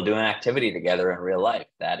two people do an activity together in real life,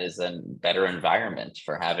 that is a better environment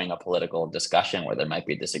for having a political discussion where there might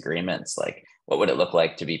be disagreements. Like, what would it look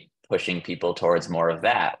like to be pushing people towards more of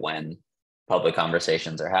that when public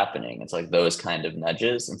conversations are happening? It's like those kind of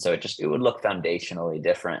nudges. And so it would look foundationally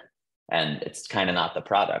different. And it's kind of not the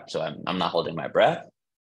product. So I'm not holding my breath,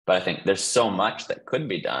 but I think there's so much that could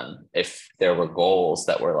be done if there were goals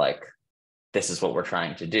that were like, this is what we're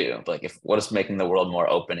trying to do. Like, what does making the world more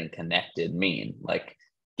open and connected mean? Like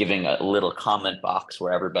giving a little comment box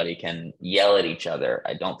where everybody can yell at each other,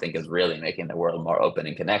 I don't think is really making the world more open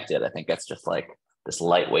and connected. I think that's just like this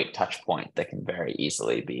lightweight touch point that can very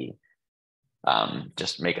easily be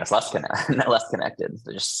just make us less connected.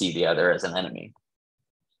 So just see the other as an enemy.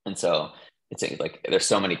 And so it's like there's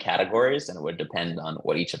so many categories, and it would depend on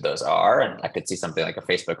what each of those are. And I could see something like a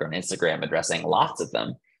Facebook or an Instagram addressing lots of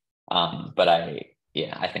them. But I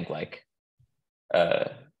think like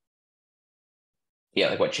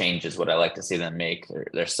what changes would I like to see them make?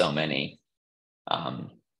 There's so many. And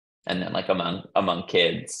then like among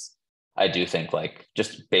kids, I do think like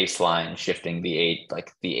just baseline shifting the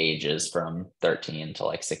ages from 13 to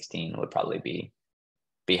like 16 would probably be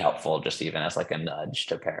helpful, just even as like a nudge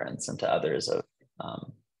to parents and to others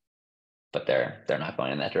but they're not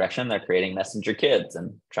going in that direction. They're creating messenger kids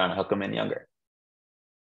and trying to hook them in younger.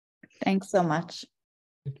 Thanks so much.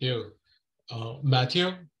 Thank you.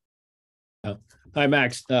 Matthew? Hi,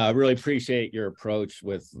 Max. Really appreciate your approach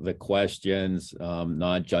with the questions,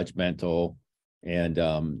 non-judgmental,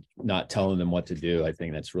 and not telling them what to do. I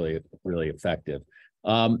think that's really, really effective.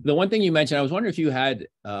 The one thing you mentioned, I was wondering if you had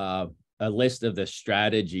a list of the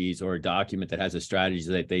strategies or a document that has a strategy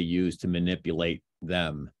that they use to manipulate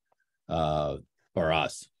them, or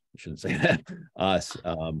us, I shouldn't say that, us,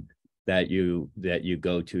 that you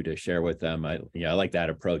go to share with them. I like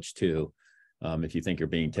that approach too. If you think you're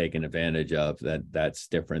being taken advantage of, that's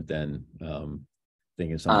different than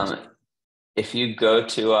thinking something. If you go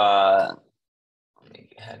to let me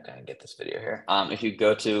get this video here. If you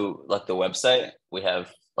go to like the website, we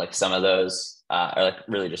have like some of those are like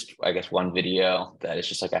really just, I guess, one video that is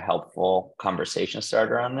just like a helpful conversation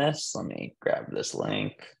starter on this. Let me grab this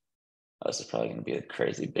link. Oh, this is probably going to be a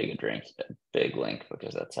crazy big link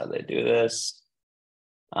because that's how they do this.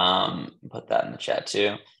 Put that in the chat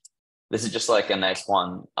too. This is just like a nice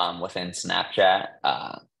one within Snapchat.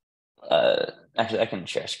 Actually, I can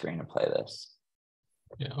share screen and play this.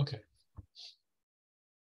 Yeah, okay.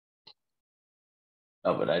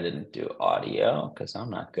 Oh, but I didn't do audio because I'm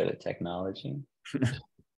not good at technology. Share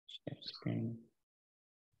screen.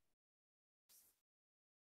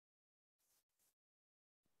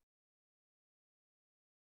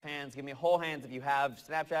 Hands, give me whole hands if you have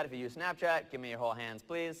Snapchat. If you use Snapchat, give me your whole hands,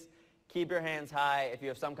 please. Keep your hands high if you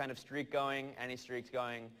have some kind of streak going, any streaks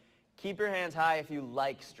going. Keep your hands high if you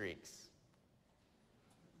like streaks.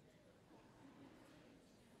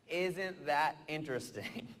 Isn't that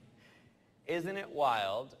interesting? Isn't it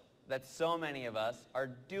wild that so many of us are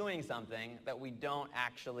doing something that we don't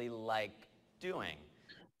actually like doing?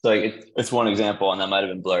 So like it's one example, and that might have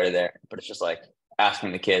been blurry there, but it's just like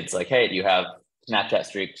asking the kids, like, hey, do you have Snapchat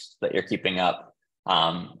streaks that you're keeping up?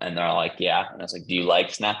 And they're like, yeah. And I was like, do you like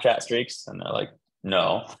Snapchat streaks? And they're like,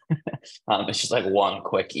 no. It's just like one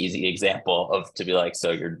quick, easy example of to be like,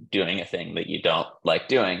 so you're doing a thing that you don't like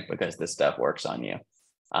doing because this stuff works on you.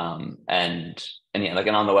 And yeah, like,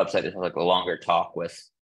 and on the website, there's like a longer talk with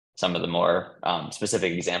some of the more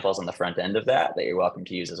specific examples on the front end of that you're welcome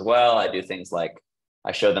to use as well. I do things like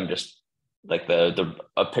I show them just like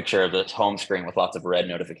a picture of the home screen with lots of red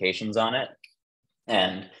notifications on it.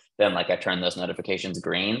 And then like I turn those notifications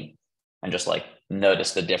green and just like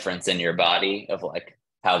notice the difference in your body of like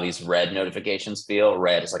how these red notifications feel.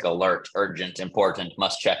 Red is like alert, urgent, important,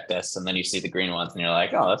 must check this. And then you see the green ones and you're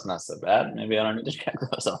like, oh, that's not so bad. Maybe I don't need to check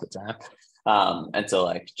those all the time. And so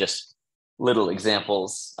like just little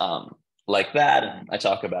examples like that. And I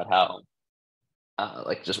talk about how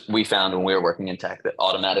like just we found when we were working in tech that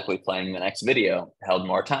automatically playing the next video held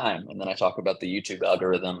more time. And then I talk about the YouTube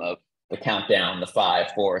algorithm of the countdown, the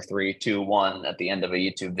 5, 4, 3, 2, 1 at the end of a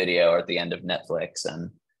YouTube video or at the end of Netflix,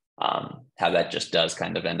 and how that just does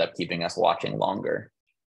kind of end up keeping us watching longer.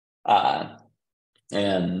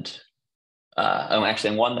 And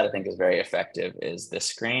actually one that I think is very effective is this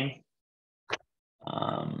screen.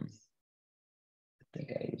 I think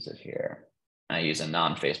I use it here. I use a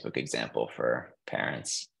non-Facebook example for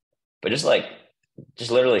parents, but just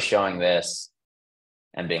literally showing this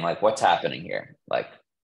and being like, what's happening here? Like,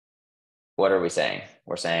 what are we saying?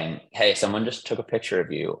 We're saying, hey, someone just took a picture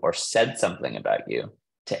of you or said something about you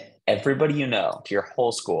to everybody you know, to your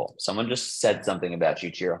whole school. Someone just said something about you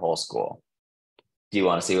to your whole school. Do you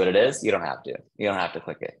want to see what it is? You don't have to. You don't have to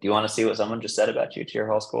click it. Do you want to see what someone just said about you to your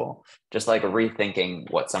whole school? Just like rethinking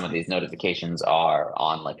what some of these notifications are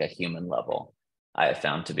on like a human level, I have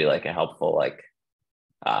found to be like a helpful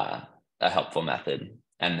method.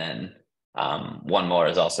 And then one more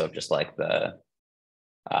is also just like the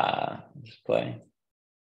play.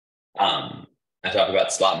 I talk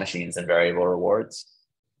about slot machines and variable rewards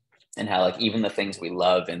and how like even the things we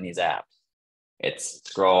love in these apps, it's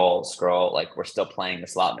scroll, like we're still playing the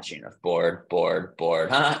slot machine of bored,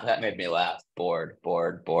 that made me laugh, bored.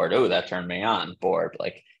 Oh, that turned me on, bored.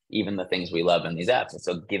 Like even the things we love in these apps, it's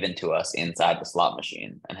so given to us inside the slot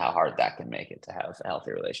machine and how hard that can make it to have a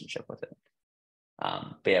healthy relationship with it.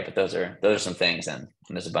 But those are some things, and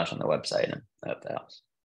there's a bunch on the website, and I hope that helps.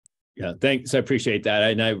 Yeah, thanks. I appreciate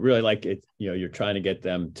that. And I really like it. You're trying to get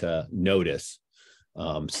them to notice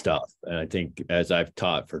stuff. And I think as I've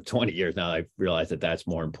taught for 20 years now, I've realized that that's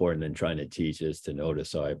more important than trying to teach is to notice.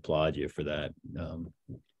 So I applaud you for that.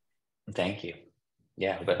 Thank you.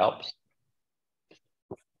 Yeah, that helps.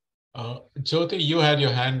 Jyoti, you had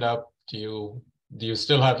your hand up. Do you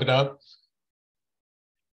still have it up?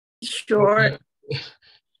 Sure. Okay.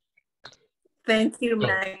 Thank you,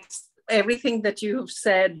 Max. Everything that you've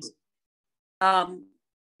said,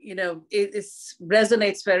 it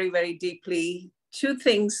resonates very, very deeply. Two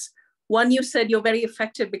things. One, you said you're very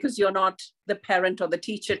effective because you're not the parent or the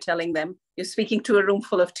teacher telling them. You're speaking to a room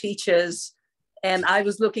full of teachers. And I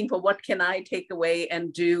was looking for what can I take away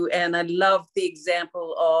and do. And I love the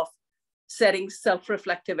example of setting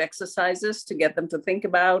self-reflective exercises to get them to think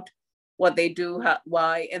about what they do,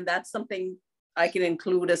 why. And that's something I can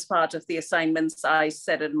include as part of the assignments I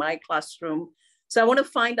set in my classroom. So I want to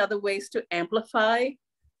find other ways to amplify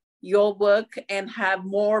your work and have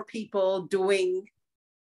more people doing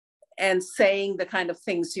and saying the kind of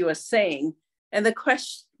things you are saying. And the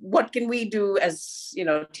question, what can we do as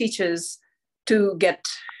teachers to get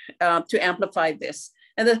to amplify this?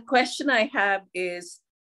 And the question I have is,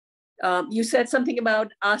 You said something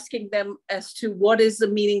about asking them as to what is a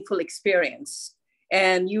meaningful experience.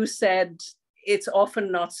 And you said it's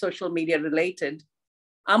often not social media related.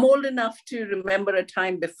 I'm old enough to remember a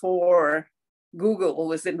time before Google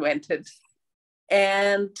was invented.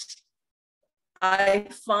 And I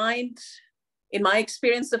find in my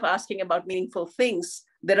experience of asking about meaningful things,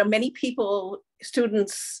 there are many people,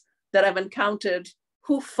 students that I've encountered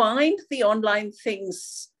who find the online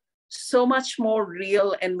things so much more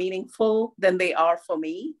real and meaningful than they are for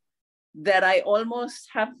me, that I almost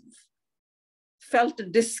have felt a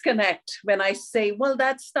disconnect when I say, well,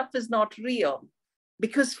 that stuff is not real,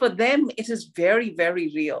 because for them, it is very,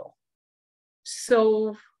 very real.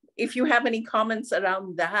 So if you have any comments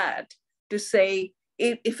around that, to say,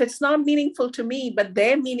 if it's not meaningful to me, but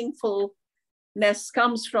their meaningfulness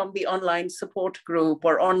comes from the online support group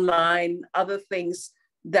or online other things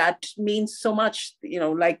that means so much,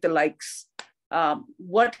 like the likes,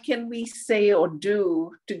 what can we say or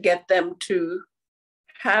do to get them to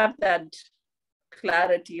have that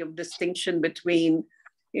clarity of distinction between,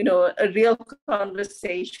 a real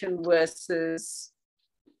conversation versus,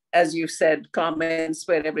 as you said, comments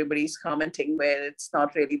where everybody's commenting, where it's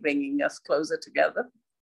not really bringing us closer together?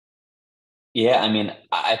 Yeah, I mean,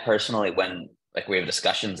 I personally, when we have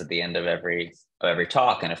discussions at the end of every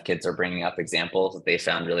talk, and if kids are bringing up examples that they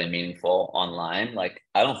found really meaningful online,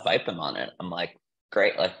 I don't fight them on it. I'm like,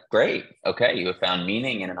 great, okay, you have found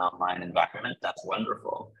meaning in an online environment. That's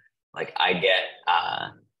wonderful. I get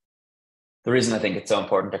the reason I think it's so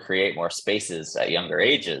important to create more spaces at younger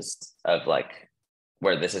ages of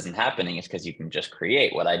where this isn't happening is because you can just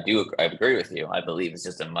create what I agree with you. I believe it's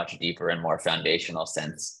just a much deeper and more foundational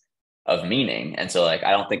sense of meaning. And so I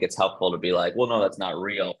don't think it's helpful to be like, well, no, that's not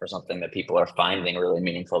real for something that people are finding really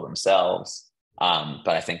meaningful themselves. But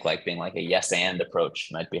I think being a yes and approach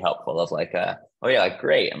might be helpful of oh yeah,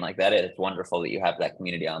 great. And that is wonderful that you have that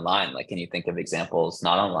community online. Can you think of examples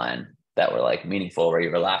not online that were meaningful, where you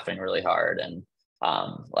were laughing really hard? And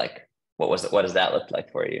what does that look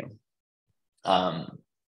like for you? But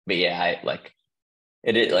yeah,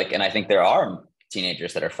 it is and I think there are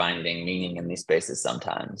teenagers that are finding meaning in these spaces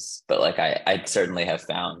sometimes, but I certainly have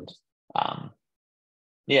found, for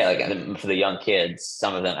the young kids,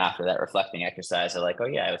 some of them after that reflecting exercise are oh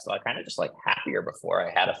yeah, I was kind of just happier before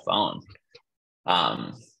I had a phone.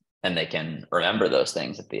 And they can remember those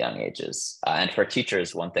things at the young ages. And for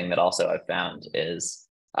teachers, one thing that also I've found is,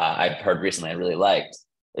 I've heard recently I really liked,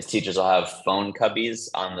 is teachers will have phone cubbies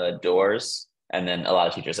on the doors. And then a lot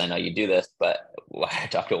of teachers, I know you do this, but I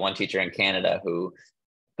talked to one teacher in Canada who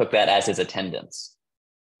took that as his attendance.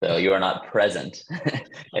 So you are not present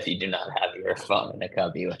if you do not have your phone in a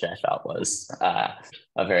cubby, which I thought was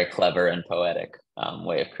a very clever and poetic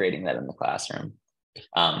way of creating that in the classroom.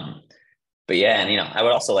 But yeah, and I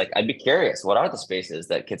would also I'd be curious, what are the spaces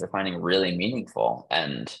that kids are finding really meaningful?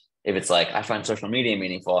 And if it's I find social media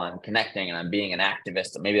meaningful, I'm connecting and I'm being an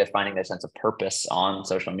activist, maybe they're finding their sense of purpose on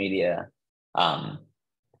social media.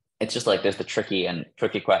 It's just there's the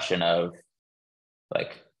tricky question of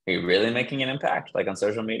are you really making an impact on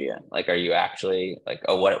social media? Are you actually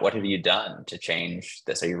what have you done to change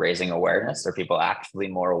this? Are you raising awareness? Are people actually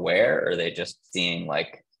more aware? Or are they just seeing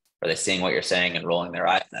are they seeing what you're saying and rolling their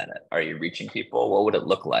eyes at it? Are you reaching people? What would it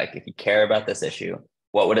look like if you care about this issue?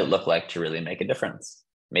 What would it look like to really make a difference?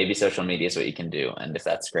 Maybe social media is what you can do. And if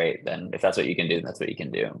that's great, then if that's what you can do, that's what you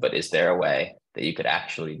can do. But is there a way that you could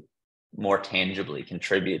actually more tangibly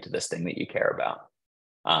contribute to this thing that you care about?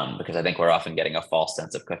 Because I think we're often getting a false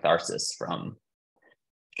sense of catharsis from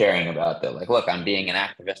sharing about that. Look, I'm being an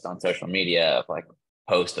activist on social media,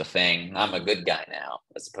 post a thing, I'm a good guy now,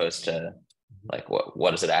 as opposed to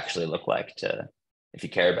what does it actually look like to, if you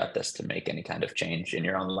care about this, to make any kind of change in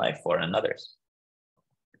your own life or in others?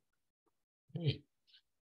 Hey.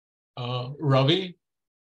 Ravi?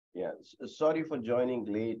 Yeah, sorry for joining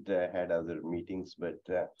late. I had other meetings, but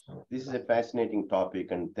this is a fascinating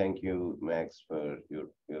topic, and thank you, Max, for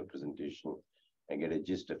your presentation. I get a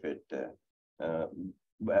gist of it.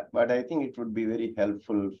 But I think it would be very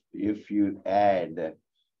helpful if you add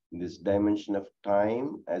this dimension of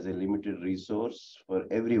time as a limited resource for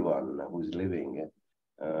everyone who's living,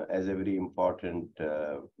 as a very important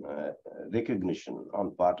recognition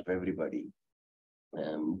on part of everybody.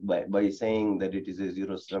 By saying that it is a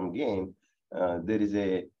zero-sum game, there is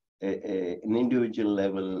an individual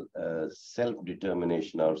level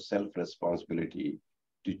self-determination or self-responsibility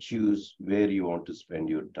to choose where you want to spend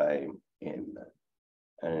your time in.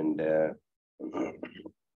 And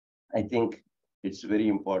I think it's very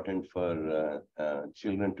important for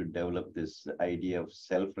children to develop this idea of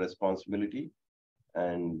self-responsibility,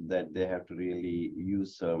 and that they have to really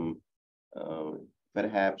use some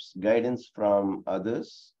perhaps guidance from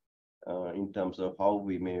others in terms of how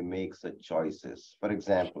we may make such choices. For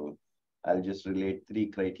example, I'll just relate 3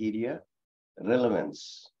 criteria.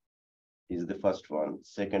 Relevance is the first one.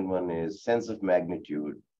 Second one is sense of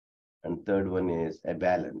magnitude. And third one is a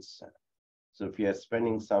balance. So if you are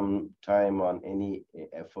spending some time on any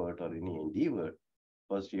effort or any endeavor,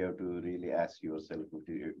 first you have to really ask yourself if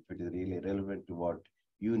it is really relevant to what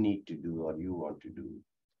you need to do or you want to do.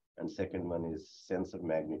 And second one is sense of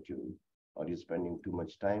magnitude. Are you spending too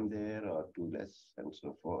much time there or too less, and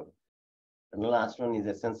so forth. And the last one is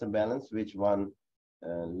a sense of balance, which one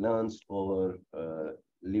learns over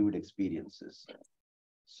lived experiences.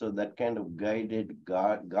 So that kind of guided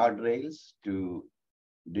guardrails to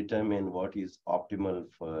determine what is optimal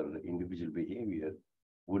for individual behavior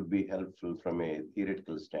would be helpful from a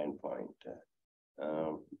theoretical standpoint.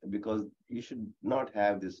 Because you should not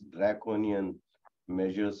have this draconian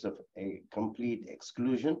measures of a complete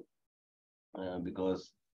exclusion,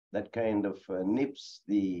 because that kind of nips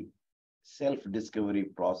the self-discovery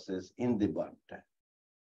process in the bud.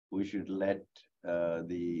 We should let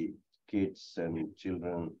the kids and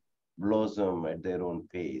children blossom at their own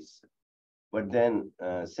pace. But then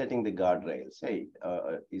setting the guardrails, hey,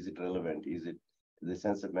 is it relevant? Is it the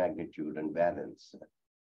sense of magnitude and balance?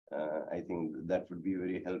 I think that would be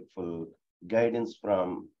very helpful guidance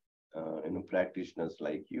from practitioners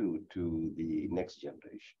like you to the next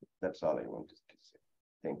generation. That's all I wanted to say.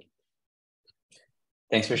 Thank you.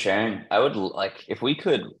 Thanks for sharing. I would like, if we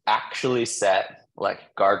could actually set like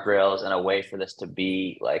guardrails and a way for this to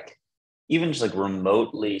be like, even just like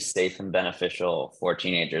remotely safe and beneficial for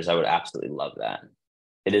teenagers, I would absolutely love that.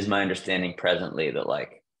 It is my understanding presently that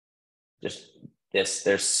like just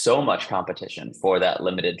there's so much competition for that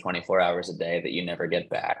limited 24 hours a day that you never get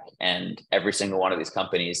back. And every single one of these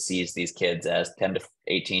companies sees these kids as 10 to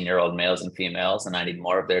 18-year-old males and females. And I need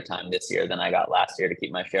more of their time this year than I got last year to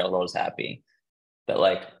keep my shareholders happy. But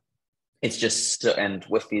like, it's just, and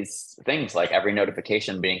with these things, like every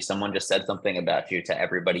notification being someone just said something about you to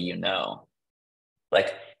everybody you know,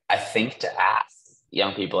 like I think to ask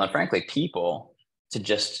young people and frankly people to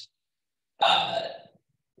just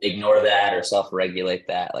ignore that or self-regulate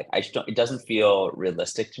that, like I just don't, it doesn't feel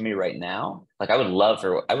realistic to me right now. Like I would love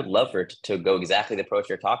for it to go exactly the approach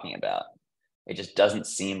you're talking about. It just doesn't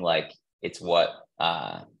seem like it's what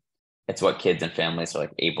kids and families are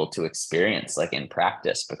like able to experience like in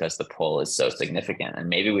practice, because the pull is so significant. And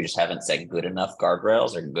maybe we just haven't set good enough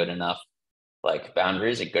guardrails or good enough like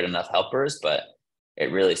boundaries or good enough helpers. But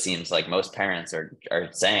it really seems like most parents are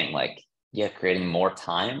saying like, yeah, creating more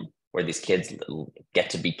time where these kids get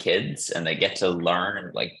to be kids and they get to learn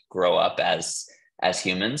and like grow up as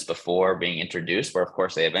humans before being introduced, where of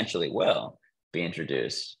course they eventually will be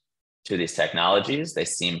introduced to these technologies. They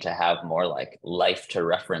seem to have more like life to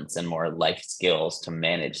reference and more life skills to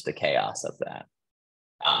manage the chaos of that.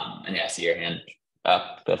 And yeah, I see your hand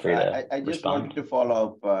up. Feel free to I just respond. wanted to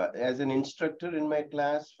follow up. As an instructor in my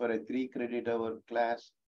class for a 3-credit-hour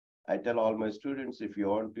class, I tell all my students, if you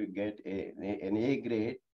want to get an A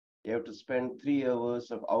grade, you have to spend 3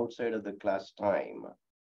 hours of outside of the class time.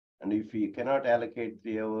 And if you cannot allocate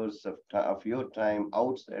 3 hours of your time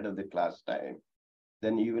outside of the class time,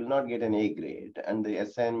 then you will not get an A grade. And the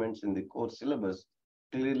assignments in the course syllabus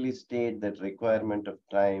clearly state that requirement of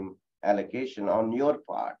time allocation on your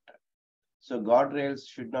part. So guardrails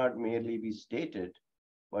should not merely be stated,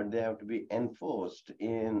 but they have to be enforced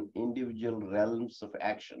in individual realms of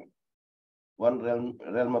action. One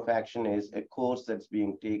realm of action is a course that's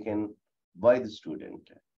being taken by the student.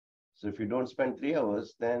 So if you don't spend 3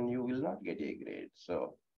 hours, then you will not get A grade.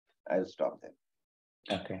 So I'll stop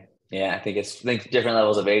there. Okay. Yeah, I think different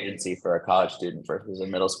levels of agency for a college student versus a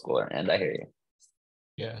middle schooler. And I hear you.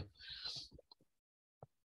 Yeah.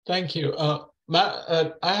 Thank you.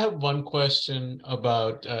 Matt, I have one question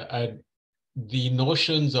about the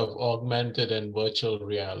notions of augmented and virtual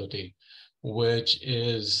reality, which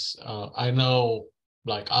is, I know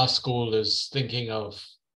like our school is thinking of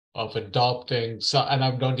adopting, and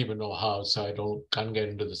I don't even know how, so I can't get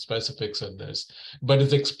into the specifics of this, but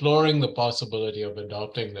it's exploring the possibility of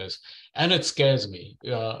adopting this. And it scares me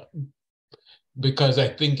because I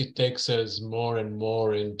think it takes us more and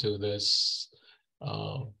more into this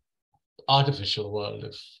artificial world,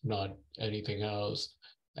 if not anything else.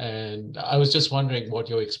 And I was just wondering what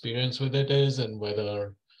your experience with it is and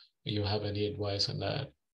whether you have any advice on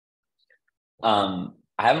that.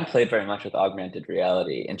 I haven't played very much with augmented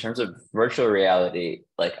reality. In terms of virtual reality,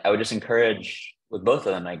 like I would just encourage with both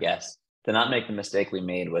of them, I guess, to not make the mistake we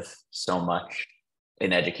made with so much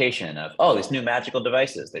in education of, oh, these new magical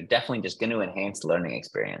devices, they're definitely just going to enhance the learning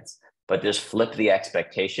experience. but just flip the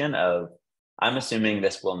expectation of, I'm assuming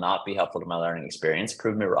this will not be helpful to my learning experience.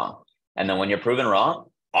 Prove me wrong. And then when you're proven wrong,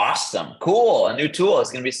 awesome, cool, a new tool.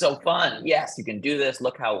 It's going to be so fun. Yes, you can do this.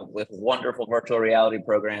 Look how with wonderful virtual reality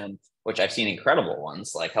program, which I've seen incredible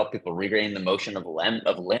ones, like help people regain the motion of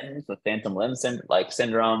limbs with phantom limb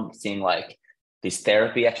syndrome, seeing like these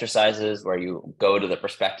therapy exercises where you go to the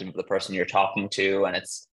perspective of the person you're talking to, and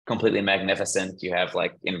it's completely magnificent. You have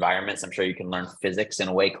like environments. I'm sure you can learn physics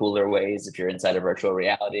in way cooler ways if you're inside a virtual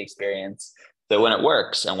reality experience. So when it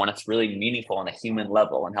works and when it's really meaningful on a human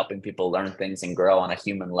level and helping people learn things and grow on a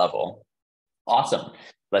human level, awesome.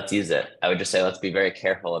 Let's use it. I would just say, let's be very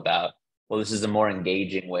careful about, well, this is a more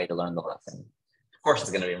engaging way to learn the lesson. Of course,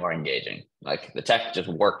 it's going to be more engaging. Like the tech just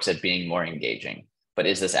works at being more engaging. But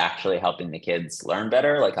is this actually helping the kids learn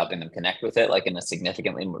better, like helping them connect with it, like in a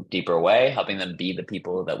significantly more deeper way, helping them be the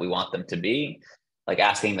people that we want them to be, like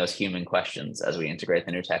asking those human questions as we integrate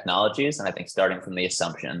the new technologies. And I think starting from the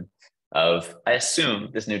assumption of, I assume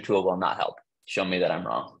this new tool will not help. Show me that I'm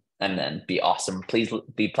wrong. And then be awesome. Please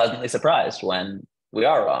be pleasantly surprised when we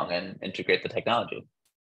are wrong and integrate the technology.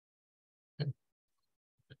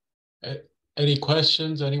 Any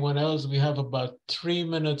questions? Anyone else? We have about 3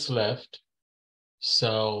 minutes left.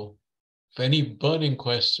 So if any burning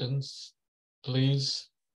questions, please.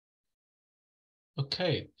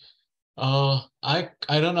 Okay. I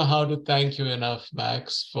don't know how to thank you enough,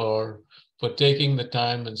 Max, for taking the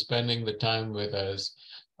time and spending the time with us.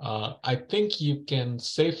 I think you can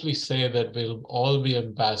safely say that we'll all be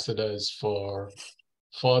ambassadors for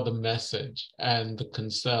the message and the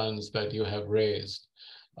concerns that you have raised.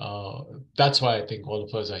 That's why I think all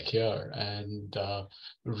of us are here, and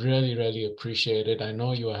really, really appreciate it. I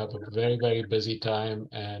know you have a very, very busy time,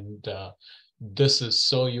 and this is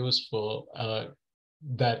so useful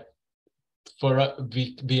that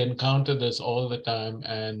we encounter this all the time.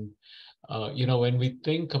 And when we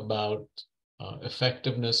think about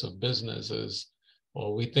effectiveness of businesses,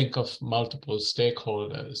 or we think of multiple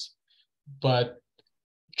stakeholders, but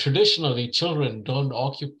traditionally, children don't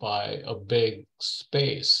occupy a big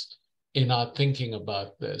space in our thinking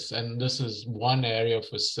about this. And this is one area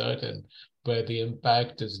for certain where the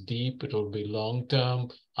impact is deep. It will be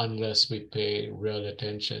long-term unless we pay real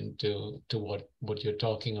attention to what you're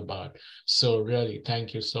talking about. So really,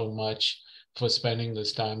 thank you so much for spending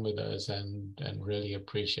this time with us, and really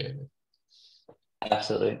appreciate it.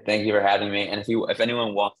 Absolutely. Thank you for having me. And if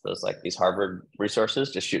anyone wants these Harvard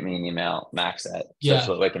resources, just shoot me an email,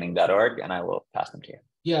 max@socialawakening.org, and I will pass them to you.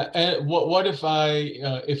 Yeah. And what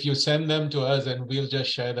if you send them to us and we'll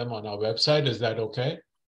just share them on our website? Is that okay?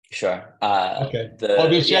 Sure. Okay. Or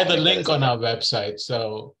we'll share the link on our website.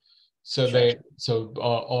 So sure.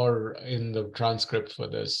 Or in the transcript for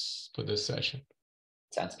this session.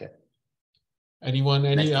 Sounds good. Anyone,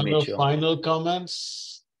 any other final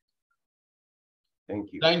comments?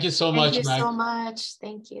 Thank you. Thank you so much, Max. Thank you so much.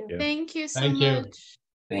 Thank you. Yeah. Thank you so much.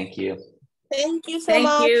 Thank you. Thank you so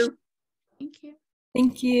much. Thank you.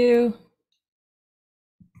 Thank you.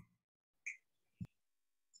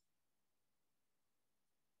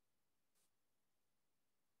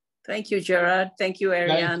 Thank you, Gerard. Thank you,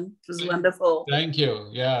 Ariane. It was wonderful. Thank you.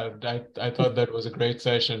 Yeah, I thought that was a great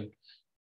session.